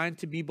designed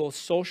to be both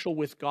social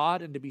with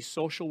God and to be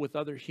social with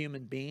other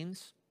human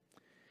beings.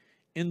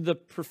 In the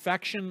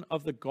perfection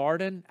of the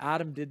garden,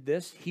 Adam did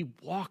this. He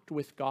walked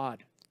with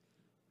God.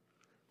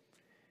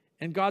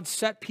 And God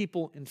set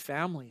people in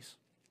families.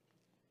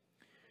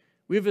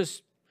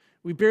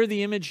 We bear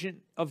the image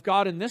of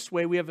God in this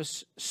way. We have a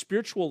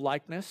spiritual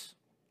likeness.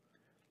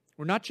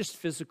 We're not just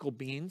physical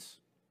beings.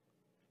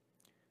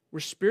 We're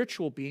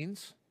spiritual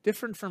beings,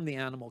 different from the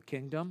animal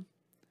kingdom,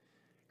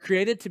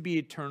 created to be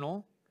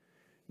eternal,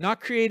 not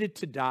created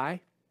to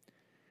die,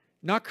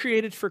 not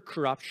created for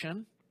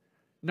corruption,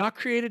 not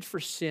created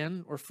for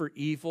sin or for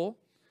evil,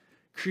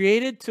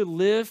 created to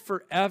live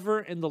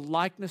forever in the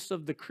likeness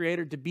of the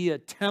Creator, to be a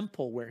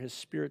temple where his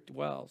Spirit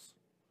dwells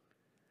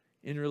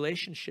in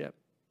relationship.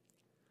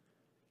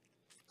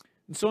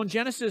 And so in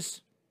Genesis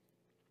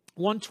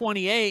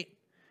 1:28,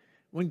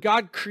 when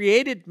God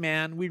created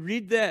man, we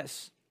read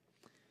this.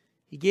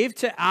 He gave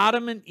to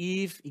Adam and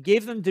Eve, he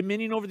gave them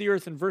dominion over the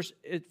earth. And verse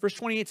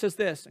 28 says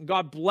this, and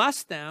God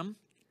blessed them,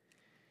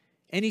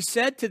 and he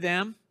said to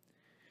them,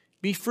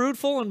 be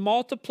fruitful and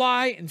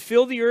multiply and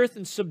fill the earth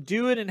and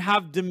subdue it and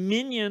have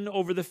dominion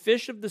over the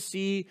fish of the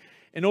sea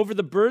and over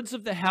the birds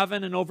of the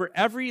heaven and over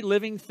every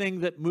living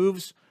thing that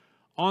moves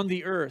on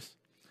the earth.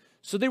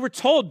 So they were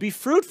told, be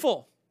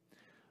fruitful,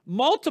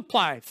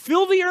 multiply,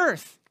 fill the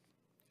earth,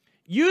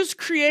 use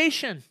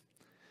creation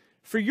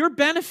for your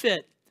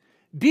benefit.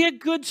 Be a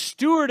good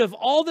steward of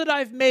all that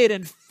I've made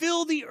and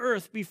fill the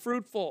earth, be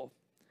fruitful.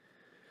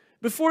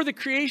 Before the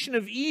creation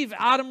of Eve,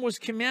 Adam was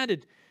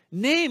commanded,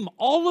 name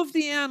all of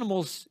the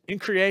animals in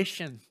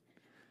creation.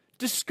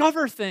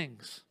 Discover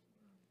things.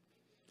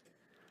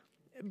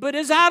 But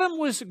as Adam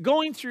was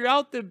going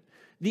throughout the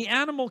the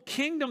animal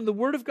kingdom, the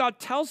Word of God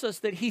tells us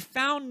that he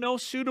found no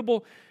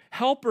suitable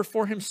helper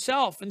for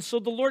himself. And so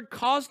the Lord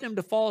caused him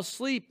to fall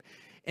asleep.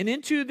 And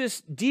into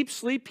this deep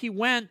sleep he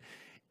went.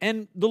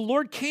 And the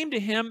Lord came to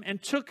him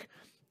and took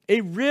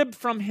a rib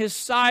from his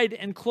side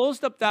and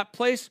closed up that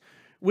place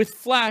with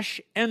flesh.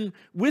 And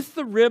with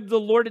the rib the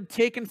Lord had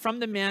taken from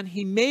the man,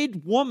 he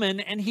made woman,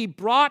 and he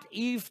brought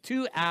Eve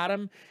to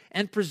Adam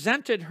and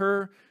presented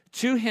her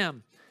to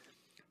him.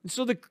 And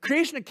so the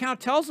creation account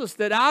tells us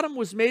that Adam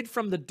was made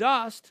from the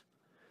dust.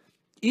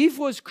 Eve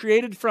was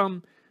created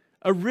from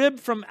a rib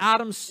from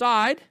Adam's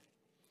side.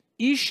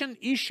 Ish and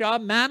Isha,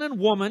 man and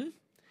woman.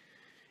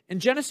 And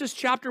Genesis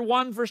chapter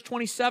 1 verse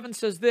 27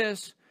 says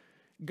this: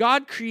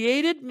 God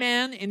created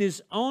man in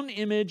his own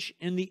image.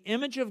 In the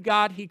image of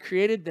God he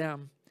created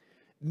them.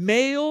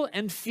 Male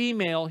and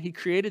female he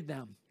created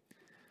them.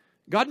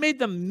 God made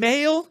them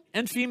male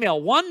and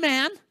female. One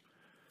man,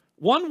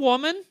 one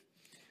woman.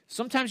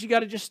 Sometimes you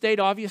got to just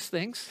state obvious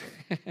things.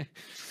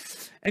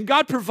 And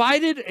God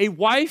provided a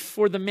wife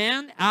for the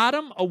man,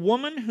 Adam, a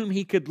woman whom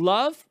he could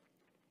love,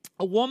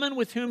 a woman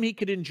with whom he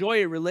could enjoy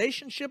a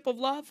relationship of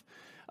love,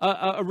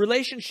 a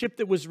relationship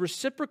that was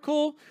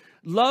reciprocal.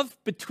 Love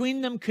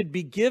between them could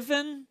be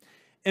given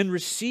and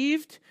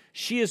received.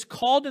 She is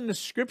called in the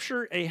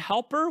scripture a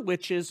helper,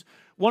 which is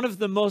one of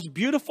the most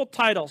beautiful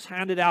titles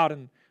handed out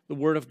in the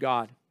Word of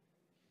God.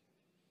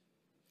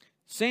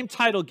 Same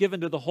title given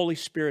to the Holy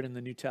Spirit in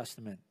the New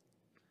Testament.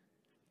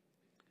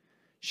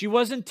 She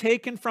wasn't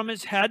taken from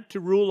his head to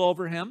rule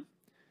over him.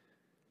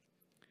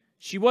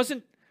 She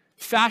wasn't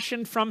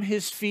fashioned from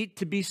his feet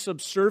to be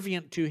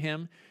subservient to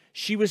him.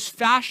 She was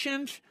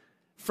fashioned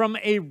from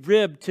a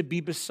rib to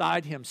be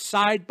beside him,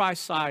 side by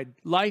side,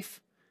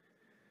 life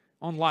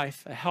on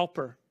life, a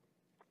helper.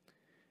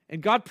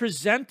 And God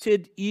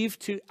presented Eve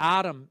to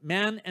Adam,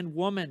 man and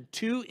woman,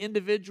 two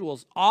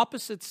individuals,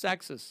 opposite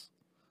sexes,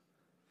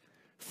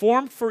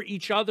 formed for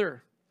each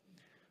other,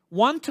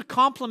 one to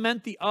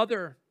complement the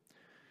other.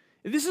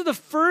 This is the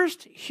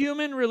first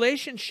human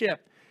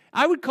relationship.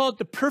 I would call it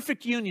the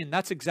perfect union.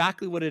 That's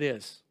exactly what it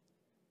is.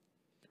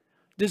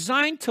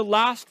 Designed to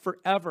last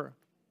forever.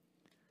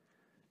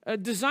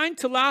 Designed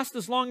to last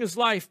as long as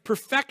life.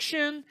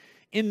 Perfection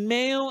in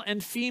male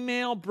and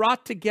female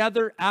brought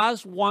together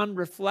as one,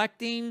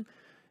 reflecting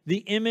the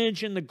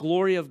image and the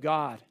glory of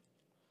God.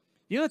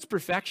 You know what's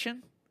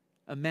perfection?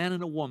 A man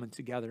and a woman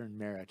together in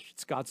marriage.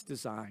 It's God's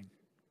design.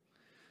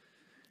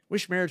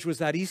 Wish marriage was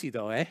that easy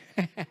though, eh?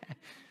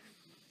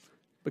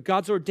 But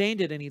God's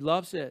ordained it and he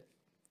loves it.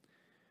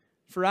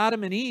 For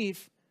Adam and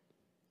Eve,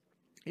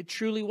 it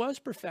truly was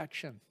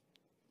perfection.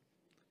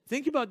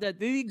 Think about that.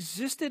 They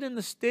existed in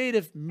the state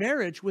of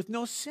marriage with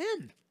no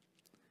sin.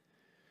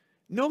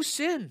 No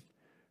sin.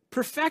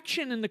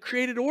 Perfection in the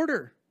created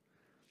order.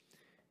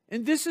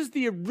 And this is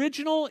the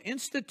original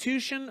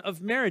institution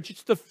of marriage.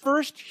 It's the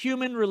first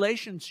human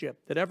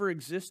relationship that ever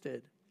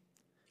existed.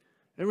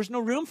 There was no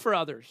room for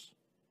others.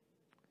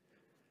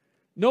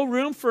 No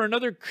room for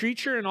another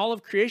creature in all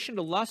of creation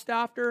to lust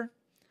after.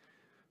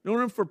 No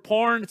room for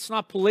porn. It's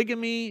not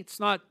polygamy. It's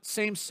not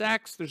same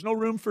sex. There's no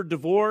room for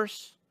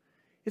divorce.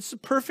 It's a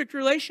perfect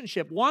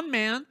relationship. One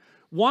man,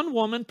 one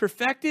woman,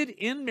 perfected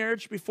in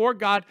marriage before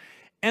God.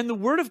 And the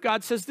Word of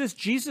God says this.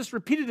 Jesus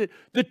repeated it.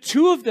 The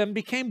two of them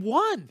became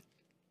one.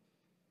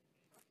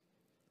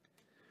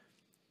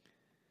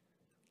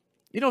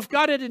 You know, if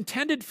God had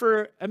intended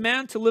for a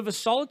man to live a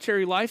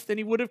solitary life, then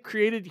he would have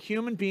created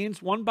human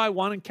beings one by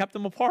one and kept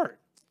them apart.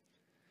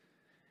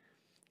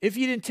 If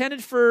he'd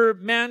intended for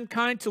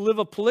mankind to live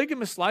a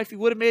polygamous life, he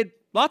would have made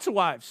lots of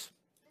wives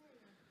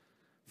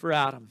for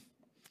Adam.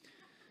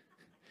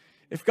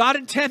 If God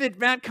intended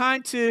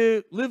mankind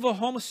to live a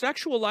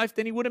homosexual life,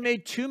 then he would have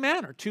made two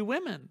men or two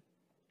women.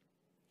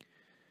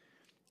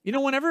 You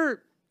know,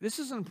 this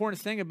is an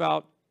important thing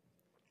about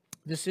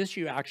this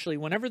issue actually,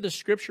 whenever the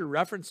scripture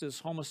references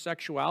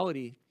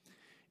homosexuality,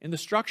 in the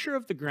structure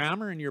of the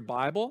grammar in your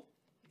Bible,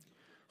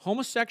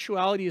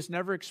 homosexuality is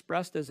never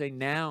expressed as a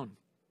noun.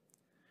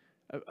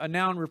 A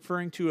noun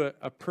referring to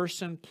a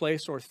person,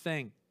 place, or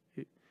thing,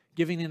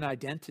 giving an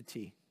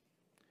identity.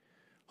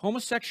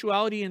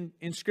 Homosexuality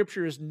in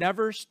Scripture is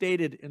never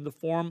stated in the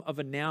form of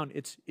a noun.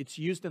 It's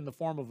used in the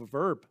form of a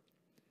verb,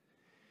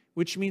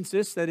 which means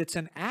this, that it's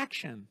an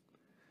action.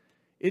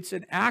 It's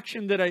an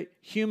action that a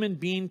human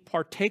being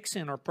partakes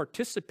in or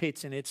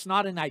participates in. It's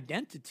not an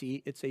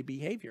identity, it's a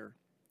behavior.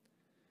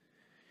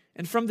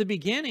 And from the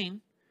beginning,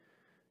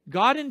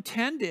 God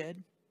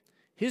intended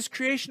his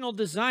creational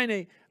design,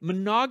 a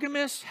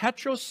monogamous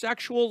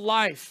heterosexual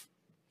life,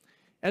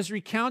 as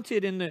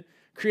recounted in the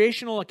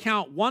creational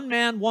account, one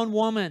man, one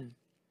woman.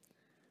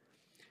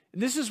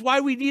 And this is why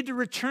we need to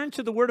return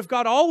to the Word of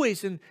God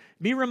always and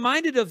be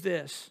reminded of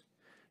this.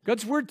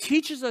 God's Word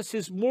teaches us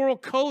his moral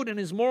code and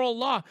his moral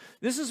law.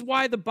 This is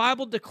why the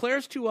Bible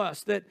declares to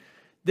us that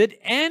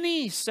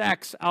any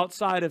sex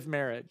outside of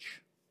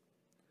marriage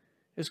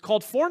is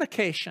called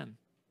fornication.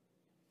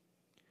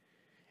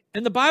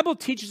 And the Bible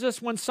teaches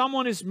us when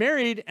someone is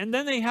married and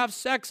then they have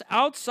sex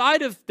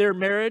outside of their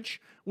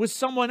marriage with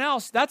someone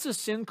else, that's a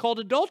sin called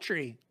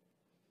adultery.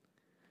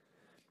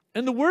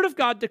 And the Word of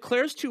God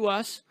declares to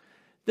us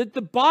that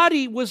the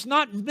body was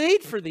not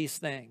made for these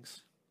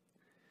things.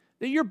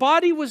 That your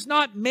body was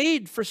not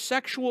made for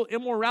sexual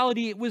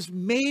immorality. It was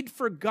made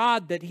for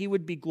God that He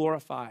would be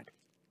glorified.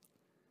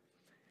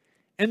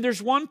 And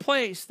there's one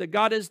place that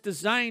God has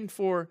designed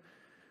for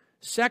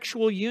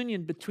sexual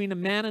union between a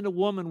man and a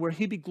woman where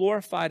He'll be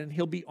glorified and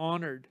He'll be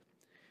honored.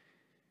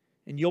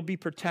 And you'll be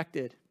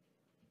protected.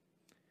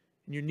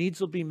 And your needs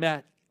will be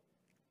met.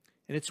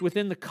 And it's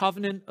within the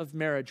covenant of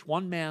marriage,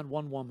 one man,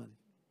 one woman.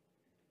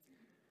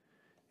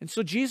 And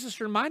so Jesus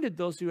reminded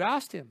those who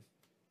asked Him.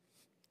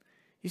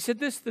 He said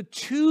this, the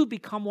two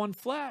become one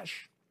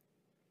flesh.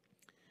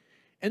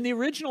 And the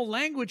original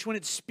language, when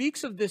it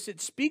speaks of this,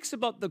 it speaks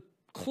about the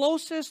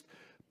closest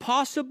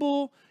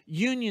possible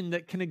union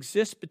that can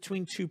exist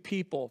between two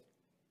people.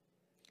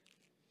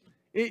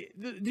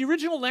 The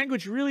original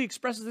language really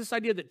expresses this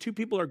idea that two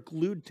people are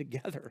glued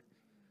together.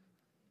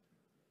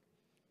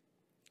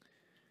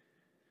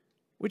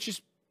 Which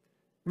is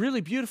a really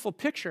beautiful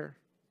picture.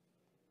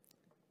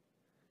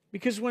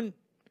 Because when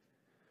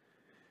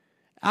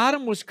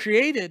Adam was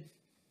created,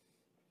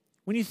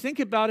 when you think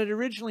about it,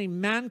 originally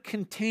man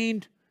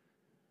contained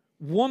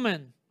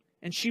woman.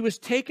 And she was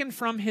taken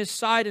from his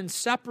side and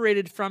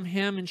separated from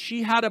him. And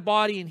she had a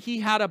body and he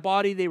had a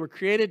body. They were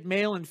created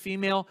male and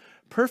female,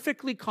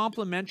 perfectly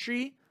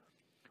complementary.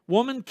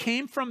 Woman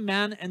came from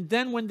man. And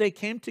then when they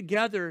came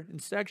together in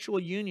sexual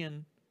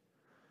union,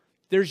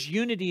 there's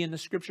unity, and the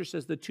Scripture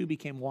says the two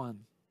became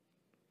one.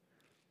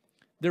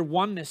 Their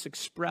oneness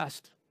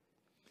expressed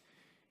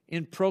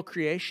in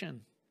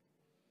procreation.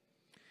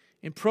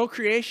 In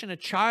procreation, a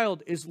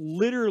child is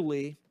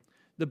literally,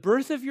 the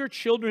birth of your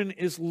children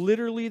is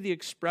literally the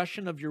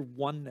expression of your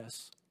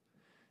oneness.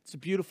 It's a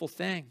beautiful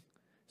thing.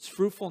 It's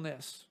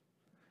fruitfulness.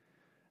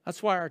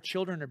 That's why our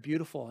children are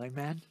beautiful,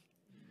 amen?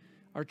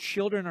 Our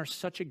children are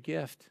such a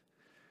gift.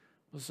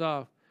 I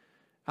was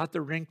at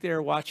the rink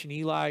there watching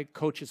Eli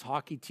coach his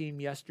hockey team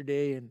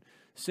yesterday, and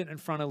sitting in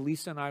front of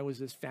Lisa and I was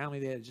his family.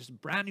 They had just a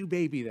brand new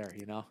baby there,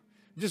 you know.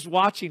 Just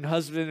watching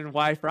husband and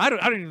wife, or I don't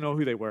even know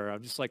who they were.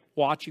 I'm just like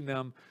watching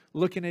them,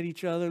 looking at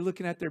each other,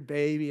 looking at their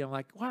baby. I'm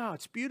like, wow,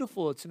 it's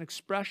beautiful. It's an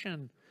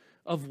expression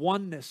of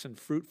oneness and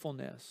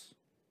fruitfulness.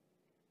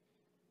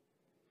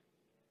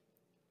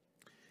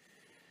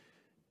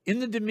 In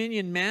the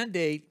Dominion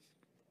Mandate,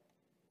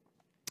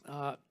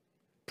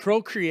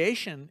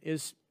 procreation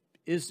is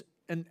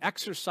an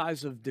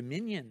exercise of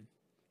dominion.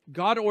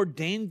 God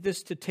ordained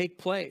this to take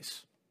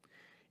place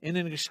in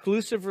an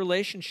exclusive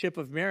relationship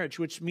of marriage,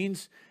 which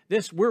means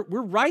this: we're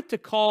right to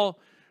call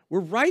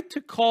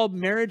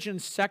marriage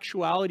and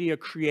sexuality a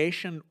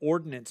creation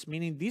ordinance,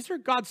 meaning these are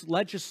God's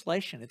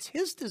legislation. It's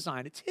His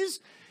design. It's His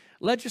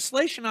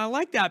legislation. I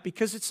like that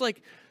because it's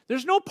like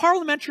there's no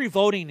parliamentary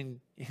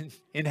voting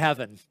in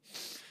heaven.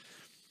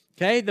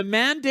 Okay, the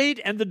mandate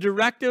and the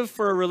directive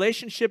for a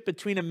relationship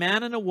between a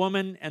man and a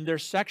woman and their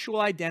sexual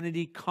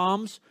identity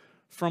comes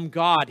from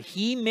God.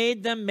 He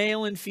made them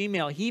male and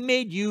female. He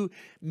made you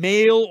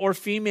male or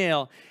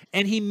female,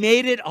 and He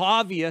made it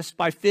obvious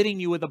by fitting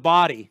you with a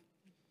body.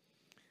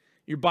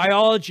 Your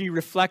biology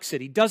reflects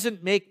it. He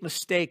doesn't make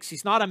mistakes.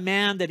 He's not a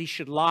man that He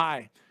should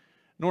lie,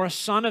 nor a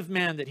son of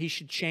man that He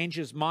should change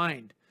His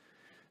mind.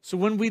 So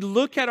when we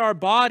look at our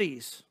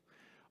bodies,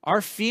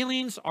 our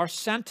feelings, our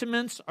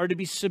sentiments are to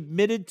be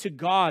submitted to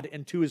God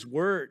and to His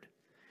Word.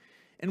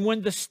 And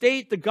when the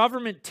state, the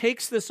government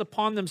takes this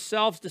upon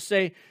themselves to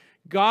say,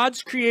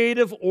 God's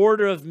creative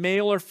order of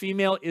male or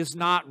female is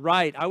not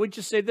right, I would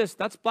just say this: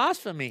 that's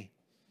blasphemy.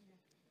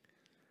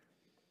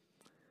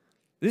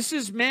 This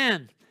is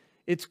man.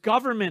 It's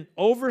government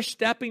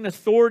overstepping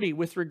authority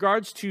with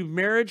regards to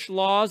marriage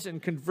laws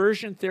and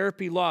conversion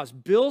therapy laws.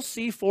 Bill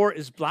C-4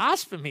 is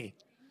blasphemy.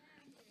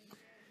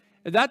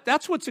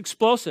 That's what's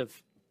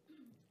explosive.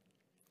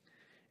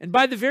 And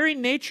by the very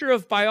nature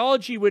of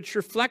biology, which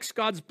reflects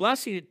God's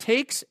blessing, it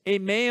takes a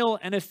male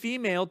and a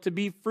female to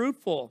be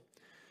fruitful.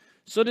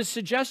 So to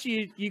suggest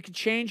you could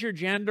change your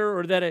gender,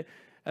 or that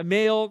a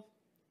male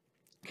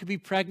could be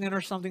pregnant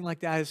or something like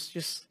that, is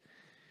just,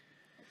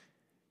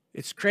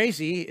 it's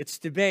crazy, it's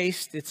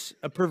debased, it's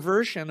a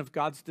perversion of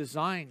God's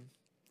design.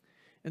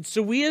 And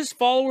so we as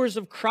followers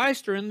of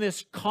Christ are in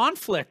this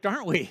conflict,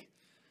 aren't we?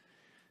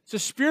 It's a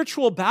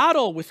spiritual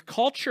battle with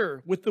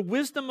culture, with the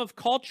wisdom of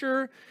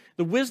culture,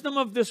 the wisdom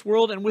of this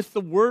world, and with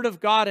the Word of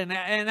God. And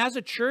as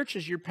a church,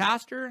 as your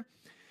pastor,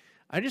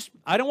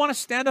 I don't want to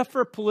stand up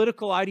for a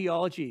political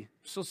ideology.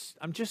 So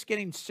I'm just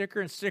getting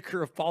sicker and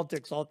sicker of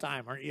politics all the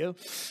time, aren't you?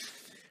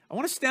 I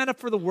want to stand up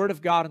for the Word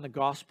of God and the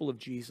gospel of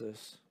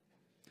Jesus.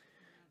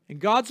 And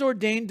God's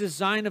ordained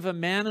design of a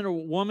man and a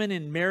woman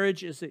in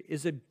marriage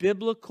is a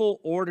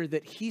biblical order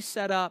that He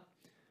set up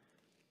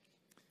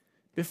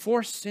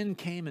before sin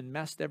came and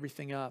messed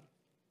everything up.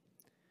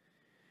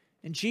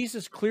 And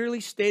Jesus clearly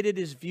stated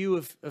His view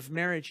of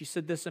marriage. He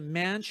said this: a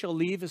man shall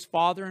leave his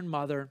father and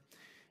mother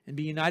and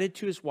be united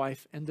to his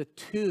wife, and the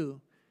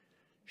two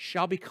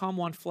shall become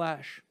one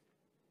flesh.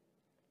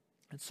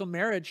 And so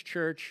marriage,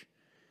 church,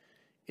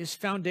 is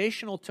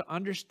foundational to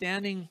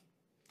understanding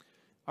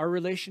our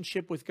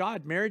relationship with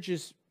God. Marriage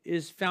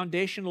is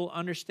foundational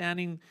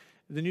understanding.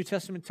 The New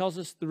Testament tells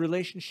us the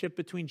relationship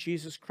between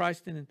Jesus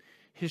Christ and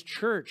his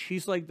church.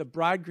 He's like the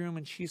bridegroom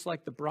and she's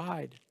like the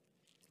bride.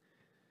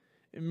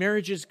 And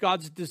marriage is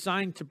God's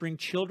design to bring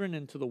children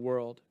into the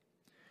world.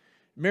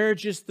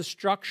 Marriage is the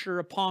structure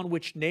upon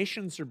which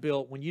nations are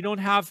built. When you don't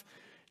have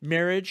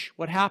marriage,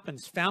 what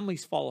happens?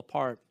 Families fall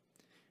apart.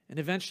 And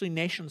eventually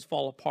nations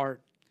fall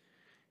apart.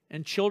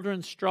 And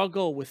children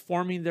struggle with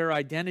forming their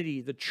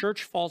identity. The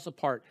church falls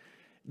apart.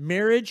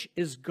 Marriage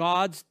is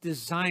God's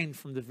design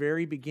from the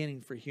very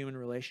beginning for human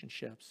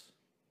relationships.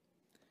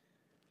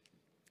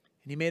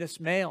 And he made us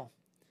male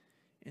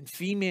and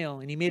female,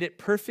 and he made it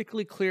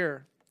perfectly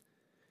clear.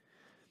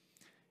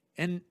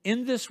 And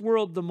in this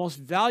world, the most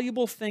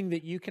valuable thing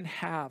that you can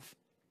have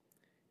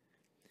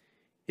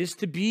is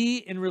to be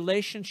in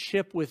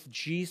relationship with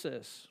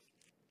Jesus.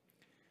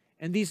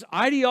 And these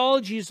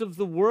ideologies of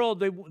the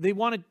world, they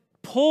want to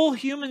pull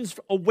humans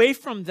away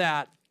from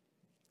that.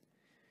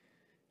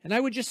 And I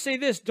would just say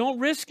this, don't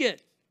risk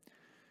it.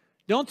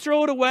 Don't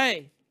throw it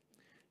away.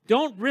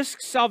 Don't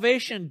risk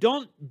salvation.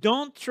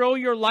 Don't throw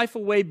your life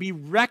away. Be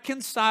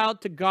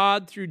reconciled to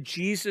God through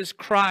Jesus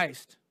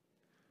Christ.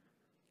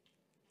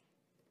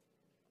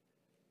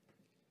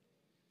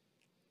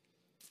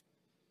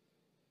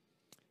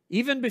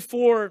 Even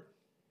before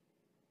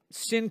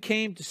sin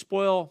came to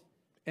spoil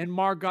and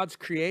mar God's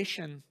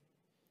creation,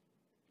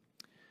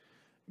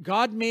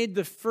 God made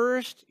the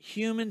first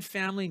human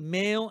family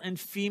male and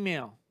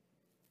female.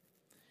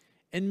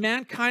 And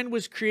mankind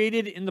was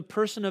created in the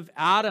person of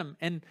Adam.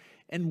 And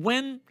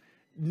when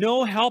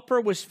no helper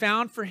was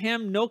found for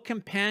him, no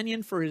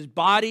companion for his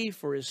body,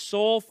 for his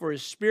soul, for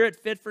his spirit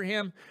fit for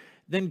him,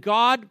 then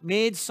God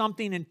made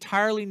something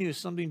entirely new,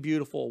 something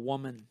beautiful, a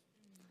woman.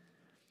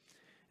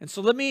 And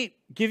so let me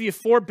give you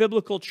 4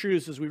 biblical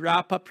truths as we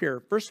wrap up here.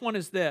 First one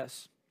is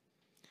this.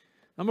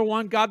 Number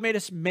 1, God made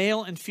us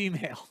male and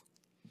female.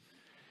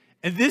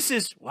 And this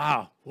is,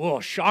 wow, whoa,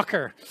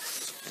 shocker.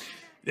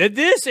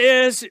 This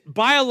is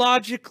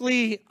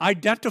biologically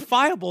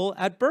identifiable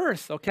at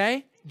birth,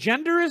 okay?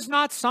 Gender is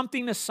not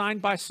something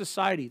assigned by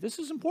society. This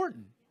is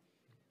important.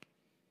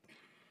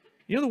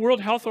 You know, the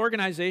World Health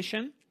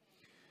Organization,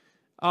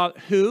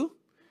 WHO,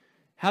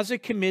 has a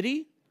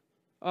committee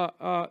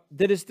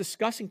that is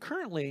discussing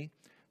currently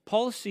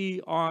policy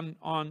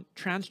on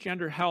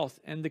transgender health.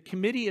 And the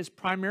committee is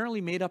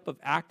primarily made up of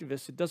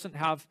activists. It doesn't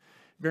have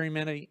very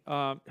many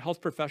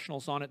health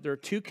professionals on it. There are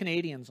 2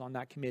 Canadians on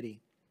that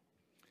committee.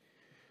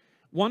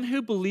 One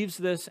who believes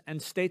this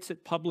and states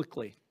it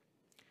publicly,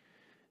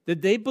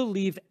 that they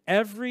believe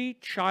every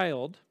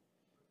child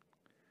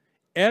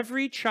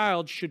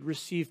should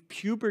receive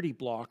puberty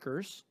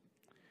blockers,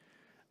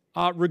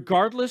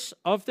 regardless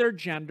of their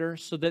gender,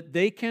 so that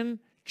they can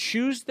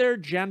choose their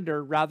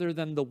gender rather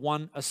than the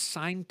one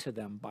assigned to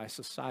them by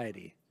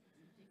society.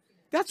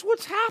 That's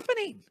what's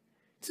happening.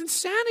 It's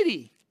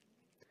insanity.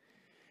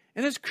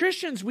 And as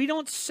Christians, we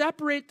don't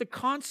separate the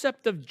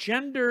concept of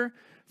gender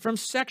from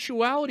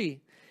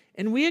sexuality.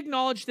 And we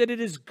acknowledge that it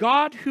is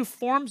God who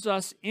forms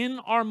us in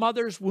our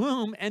mother's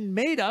womb and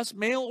made us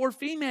male or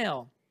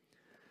female.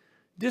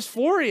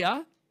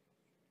 Dysphoria,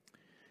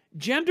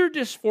 gender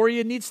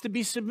dysphoria, needs to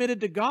be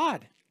submitted to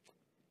God.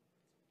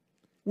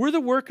 We're the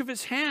work of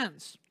his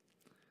hands.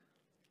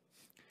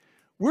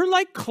 We're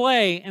like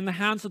clay in the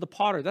hands of the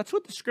potter. That's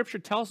what the scripture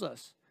tells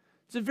us.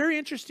 It's a very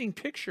interesting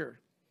picture.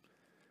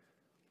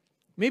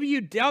 Maybe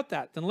you doubt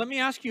that. Then let me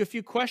ask you a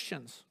few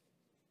questions.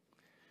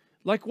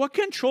 Like, what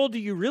control do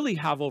you really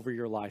have over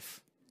your life?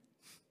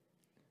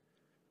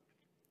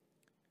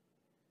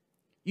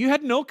 You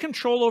had no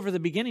control over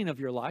the beginning of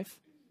your life.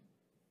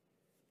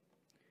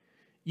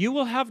 You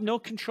will have no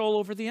control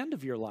over the end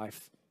of your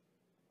life.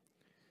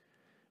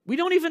 We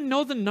don't even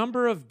know the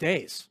number of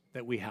days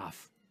that we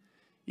have.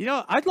 You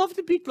know, I'd love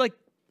to be like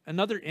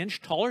another inch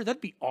taller.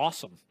 That'd be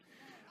awesome.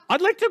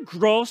 I'd like to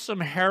grow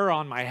some hair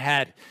on my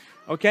head,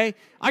 okay?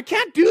 I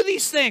can't do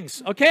these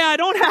things, okay? I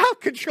don't have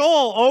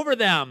control over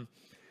them.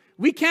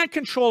 We can't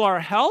control our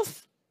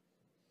health.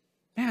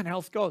 Man,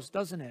 health goes,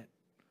 doesn't it?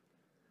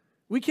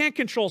 We can't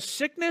control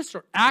sickness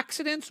or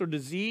accidents or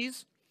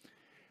disease.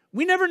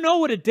 We never know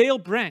what a day will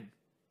bring.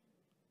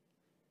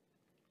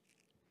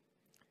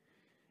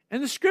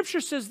 And the scripture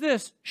says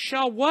this,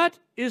 shall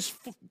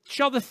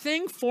the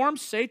thing formed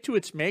say to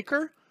its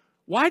maker,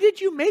 why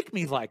did you make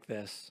me like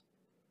this?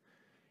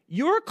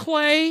 You're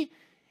clay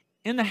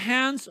in the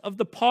hands of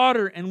the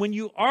potter. And when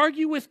you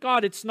argue with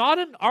God, it's not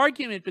an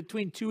argument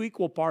between 2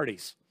 equal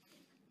parties.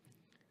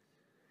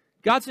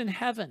 God's in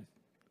heaven.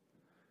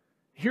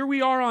 Here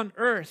we are on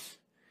earth.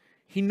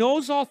 He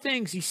knows all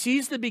things. He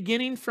sees the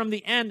beginning from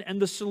the end. And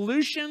the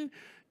solution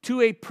to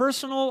a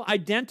personal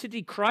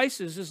identity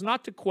crisis is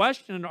not to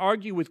question and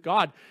argue with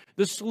God.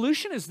 The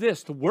solution is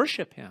this, to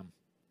worship him.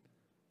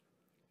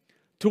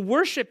 To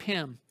worship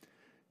him.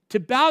 To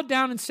bow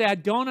down and say, I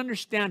don't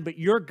understand, but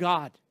you're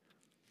God.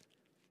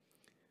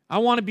 I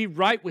want to be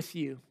right with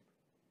you.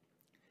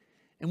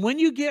 And when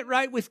you get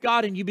right with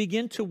God and you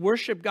begin to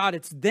worship God,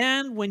 it's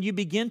then when you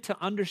begin to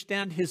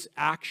understand His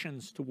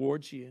actions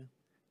towards you,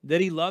 that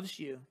He loves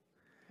you.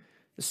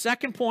 The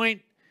second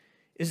point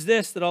is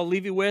this that I'll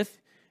leave you with,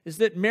 is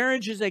that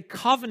marriage is a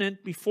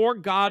covenant before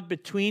God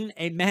between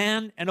a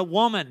man and a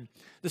woman.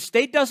 The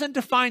state doesn't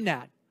define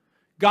that.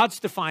 God's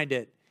defined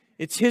it.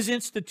 It's His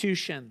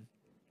institution,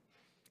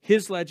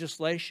 His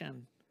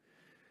legislation.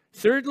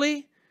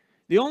 Thirdly,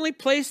 the only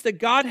place that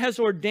God has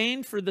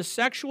ordained for the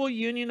sexual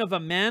union of a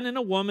man and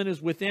a woman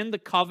is within the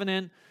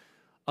covenant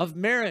of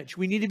marriage.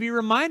 We need to be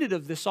reminded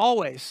of this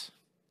always.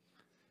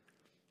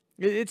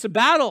 It's a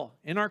battle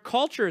in our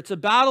culture. It's a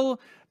battle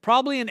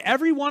probably in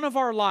every one of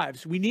our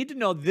lives. We need to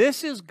know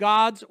this is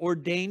God's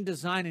ordained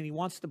design and He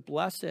wants to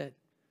bless it.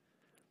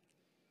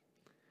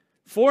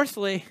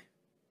 Fourthly,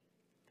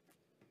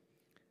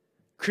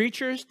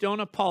 creatures don't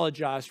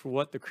apologize for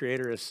what the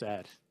Creator has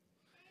said.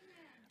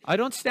 I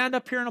don't stand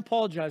up here and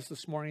apologize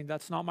this morning.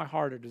 That's not my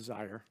heart or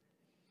desire.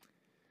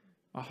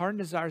 My heart and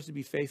desire is to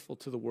be faithful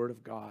to the Word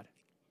of God.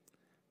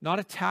 Not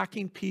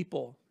attacking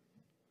people.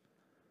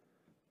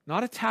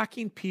 Not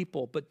attacking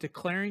people, but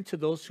declaring to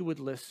those who would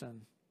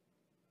listen.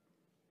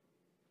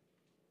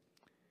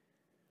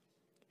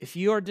 If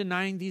you are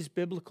denying these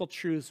biblical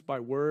truths by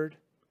word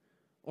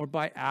or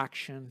by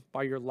action,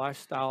 by your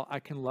lifestyle, I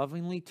can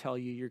lovingly tell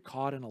you you're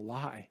caught in a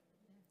lie.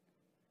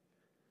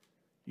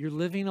 You're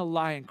living a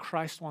lie, and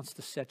Christ wants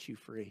to set you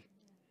free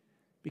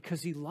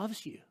because He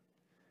loves you.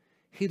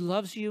 He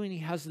loves you, and He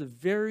has the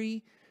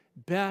very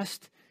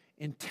best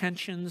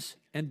intentions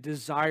and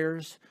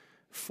desires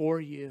for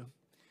you.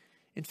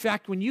 In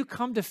fact, when you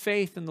come to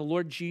faith in the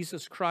Lord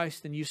Jesus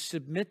Christ and you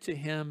submit to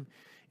Him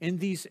in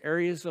these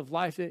areas of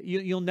life,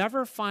 you'll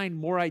never find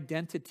more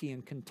identity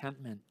and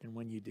contentment than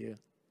when you do.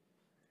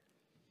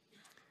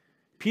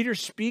 Peter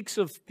speaks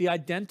of the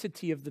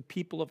identity of the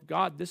people of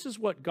God. This is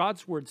what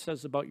God's word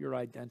says about your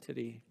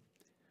identity.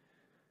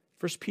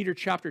 1 Peter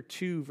chapter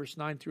 2, verse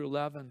 9 through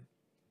 11.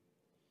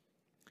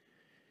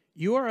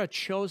 You are a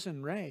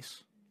chosen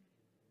race,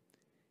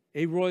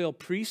 a royal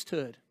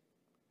priesthood,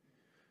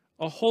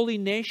 a holy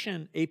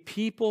nation, a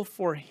people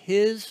for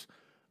His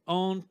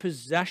own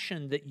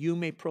possession, that you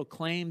may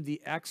proclaim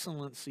the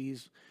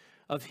excellencies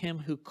of Him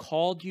who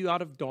called you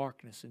out of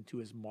darkness into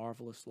His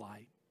marvelous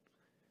light.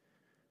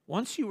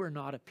 Once you were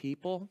not a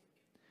people,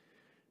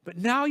 but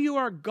now you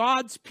are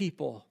God's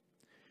people.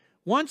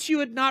 Once you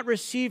had not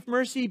received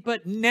mercy,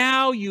 but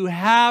now you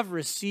have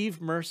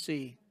received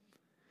mercy.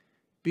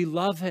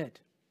 Beloved,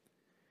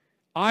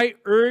 I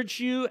urge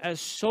you as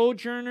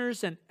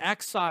sojourners and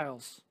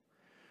exiles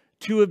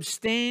to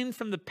abstain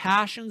from the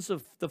passions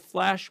of the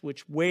flesh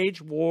which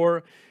wage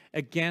war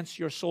against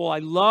your soul. I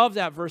love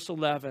that verse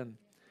 11,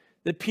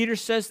 that Peter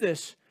says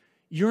this,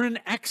 you're an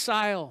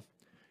exile.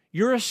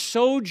 You're a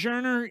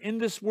sojourner in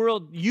this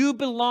world. You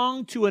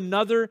belong to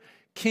another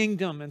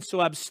kingdom. And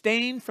so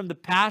abstain from the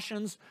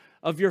passions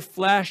of your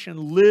flesh and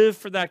live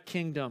for that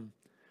kingdom.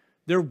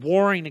 They're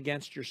warring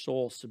against your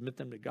soul. Submit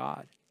them to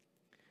God.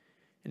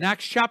 In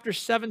Acts chapter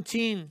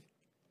 17,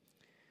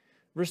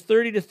 verse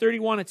 30 to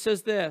 31, it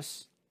says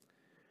this.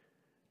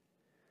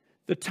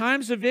 The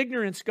times of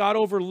ignorance God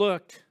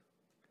overlooked,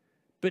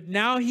 but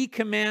now He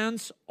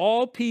commands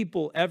all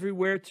people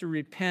everywhere to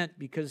repent,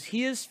 because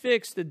He has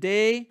fixed the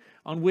day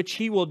on which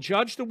He will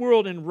judge the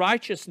world in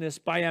righteousness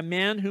by a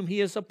man whom He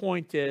has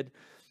appointed.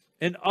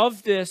 And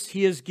of this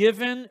He has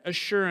given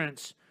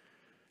assurance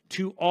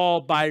to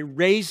all by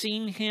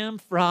raising Him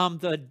from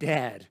the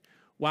dead.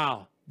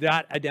 Wow,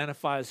 that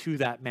identifies who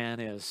that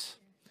man is.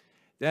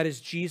 That is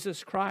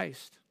Jesus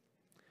Christ.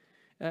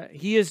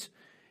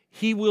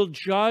 He will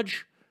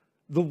judge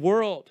the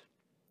world.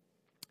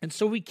 And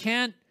so we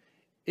can't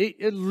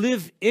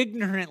live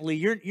ignorantly.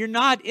 You're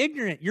not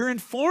ignorant. You're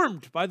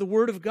informed by the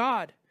Word of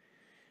God.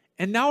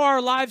 And now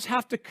our lives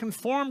have to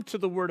conform to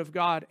the Word of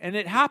God. And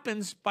it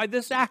happens by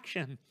this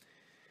action.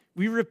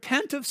 We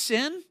repent of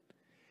sin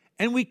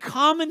and we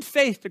come in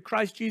faith to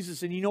Christ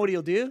Jesus. And you know what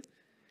He'll do?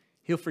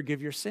 He'll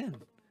forgive your sin.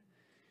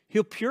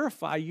 He'll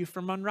purify you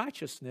from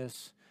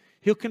unrighteousness.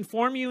 He'll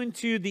conform you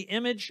into the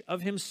image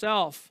of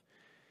Himself.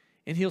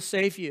 And He'll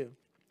save you.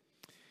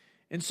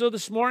 And so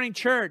this morning,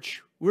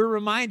 church, we're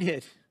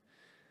reminded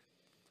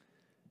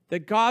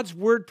that God's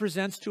Word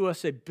presents to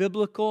us a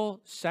biblical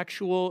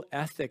sexual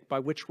ethic by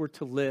which we're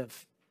to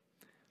live,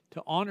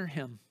 to honor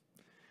Him.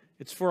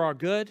 It's for our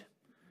good,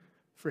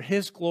 for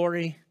His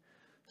glory,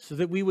 so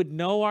that we would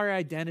know our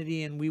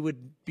identity and we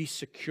would be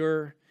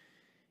secure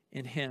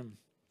in Him.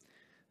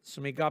 So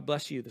may God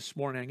bless you this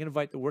morning. I'm going to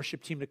invite the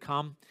worship team to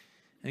come,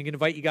 and I'm going to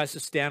invite you guys to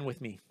stand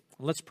with me.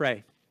 Let's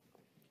pray.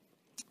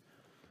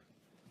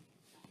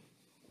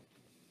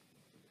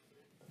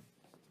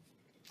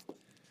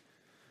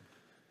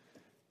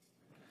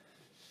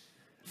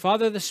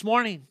 Father, this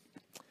morning,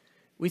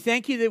 we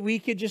thank You that we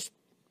could just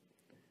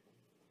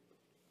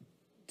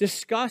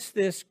discuss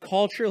this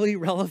culturally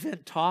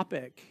relevant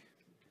topic.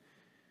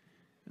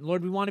 And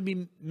Lord, we want to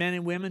be men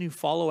and women who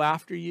follow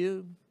after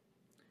You,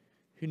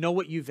 who know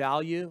what You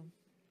value,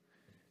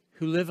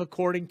 who live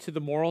according to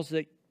the morals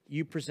that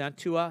You present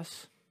to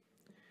us.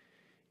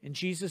 And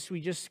Jesus,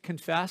 we just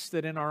confess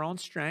that in our own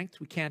strength,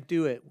 we can't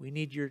do it. We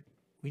need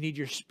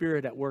your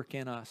Spirit at work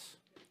in us.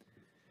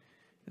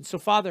 And so,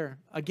 Father,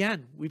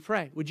 again, we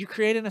pray, would you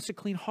create in us a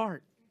clean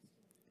heart?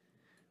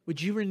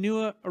 Would you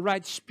renew a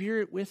right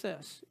spirit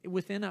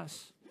within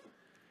us?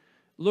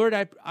 Lord,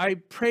 I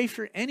pray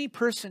for any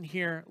person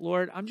here,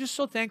 Lord, I'm just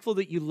so thankful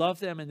that you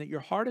love them and that your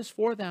heart is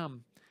for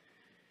them.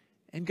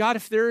 And God,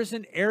 if there is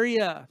an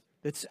area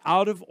that's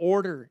out of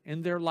order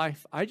in their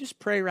life, I just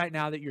pray right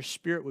now that your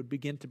Spirit would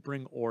begin to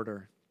bring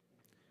order.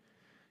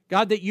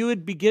 God, that you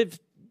would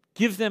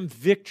give them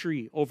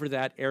victory over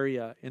that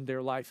area in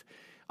their life.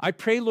 I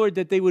pray, Lord,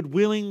 that they would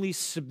willingly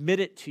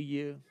submit it to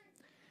you.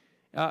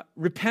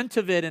 Repent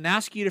of it and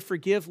ask you to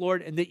forgive,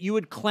 Lord, and that you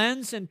would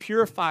cleanse and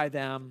purify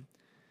them,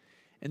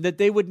 and that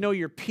they would know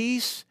your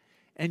peace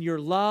and your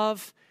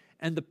love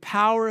and the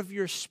power of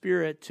your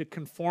Spirit to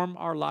conform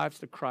our lives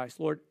to Christ.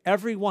 Lord,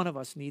 every one of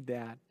us need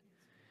that.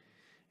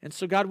 And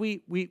so, God,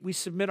 we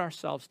submit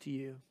ourselves to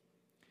you.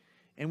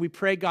 And we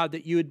pray, God,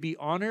 that you would be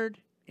honored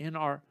in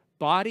our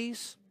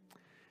bodies,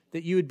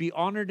 that you would be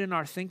honored in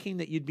our thinking,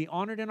 that you'd be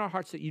honored in our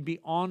hearts, that you'd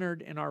be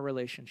honored in our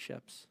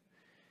relationships.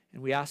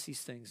 And we ask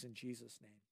these things in Jesus' name.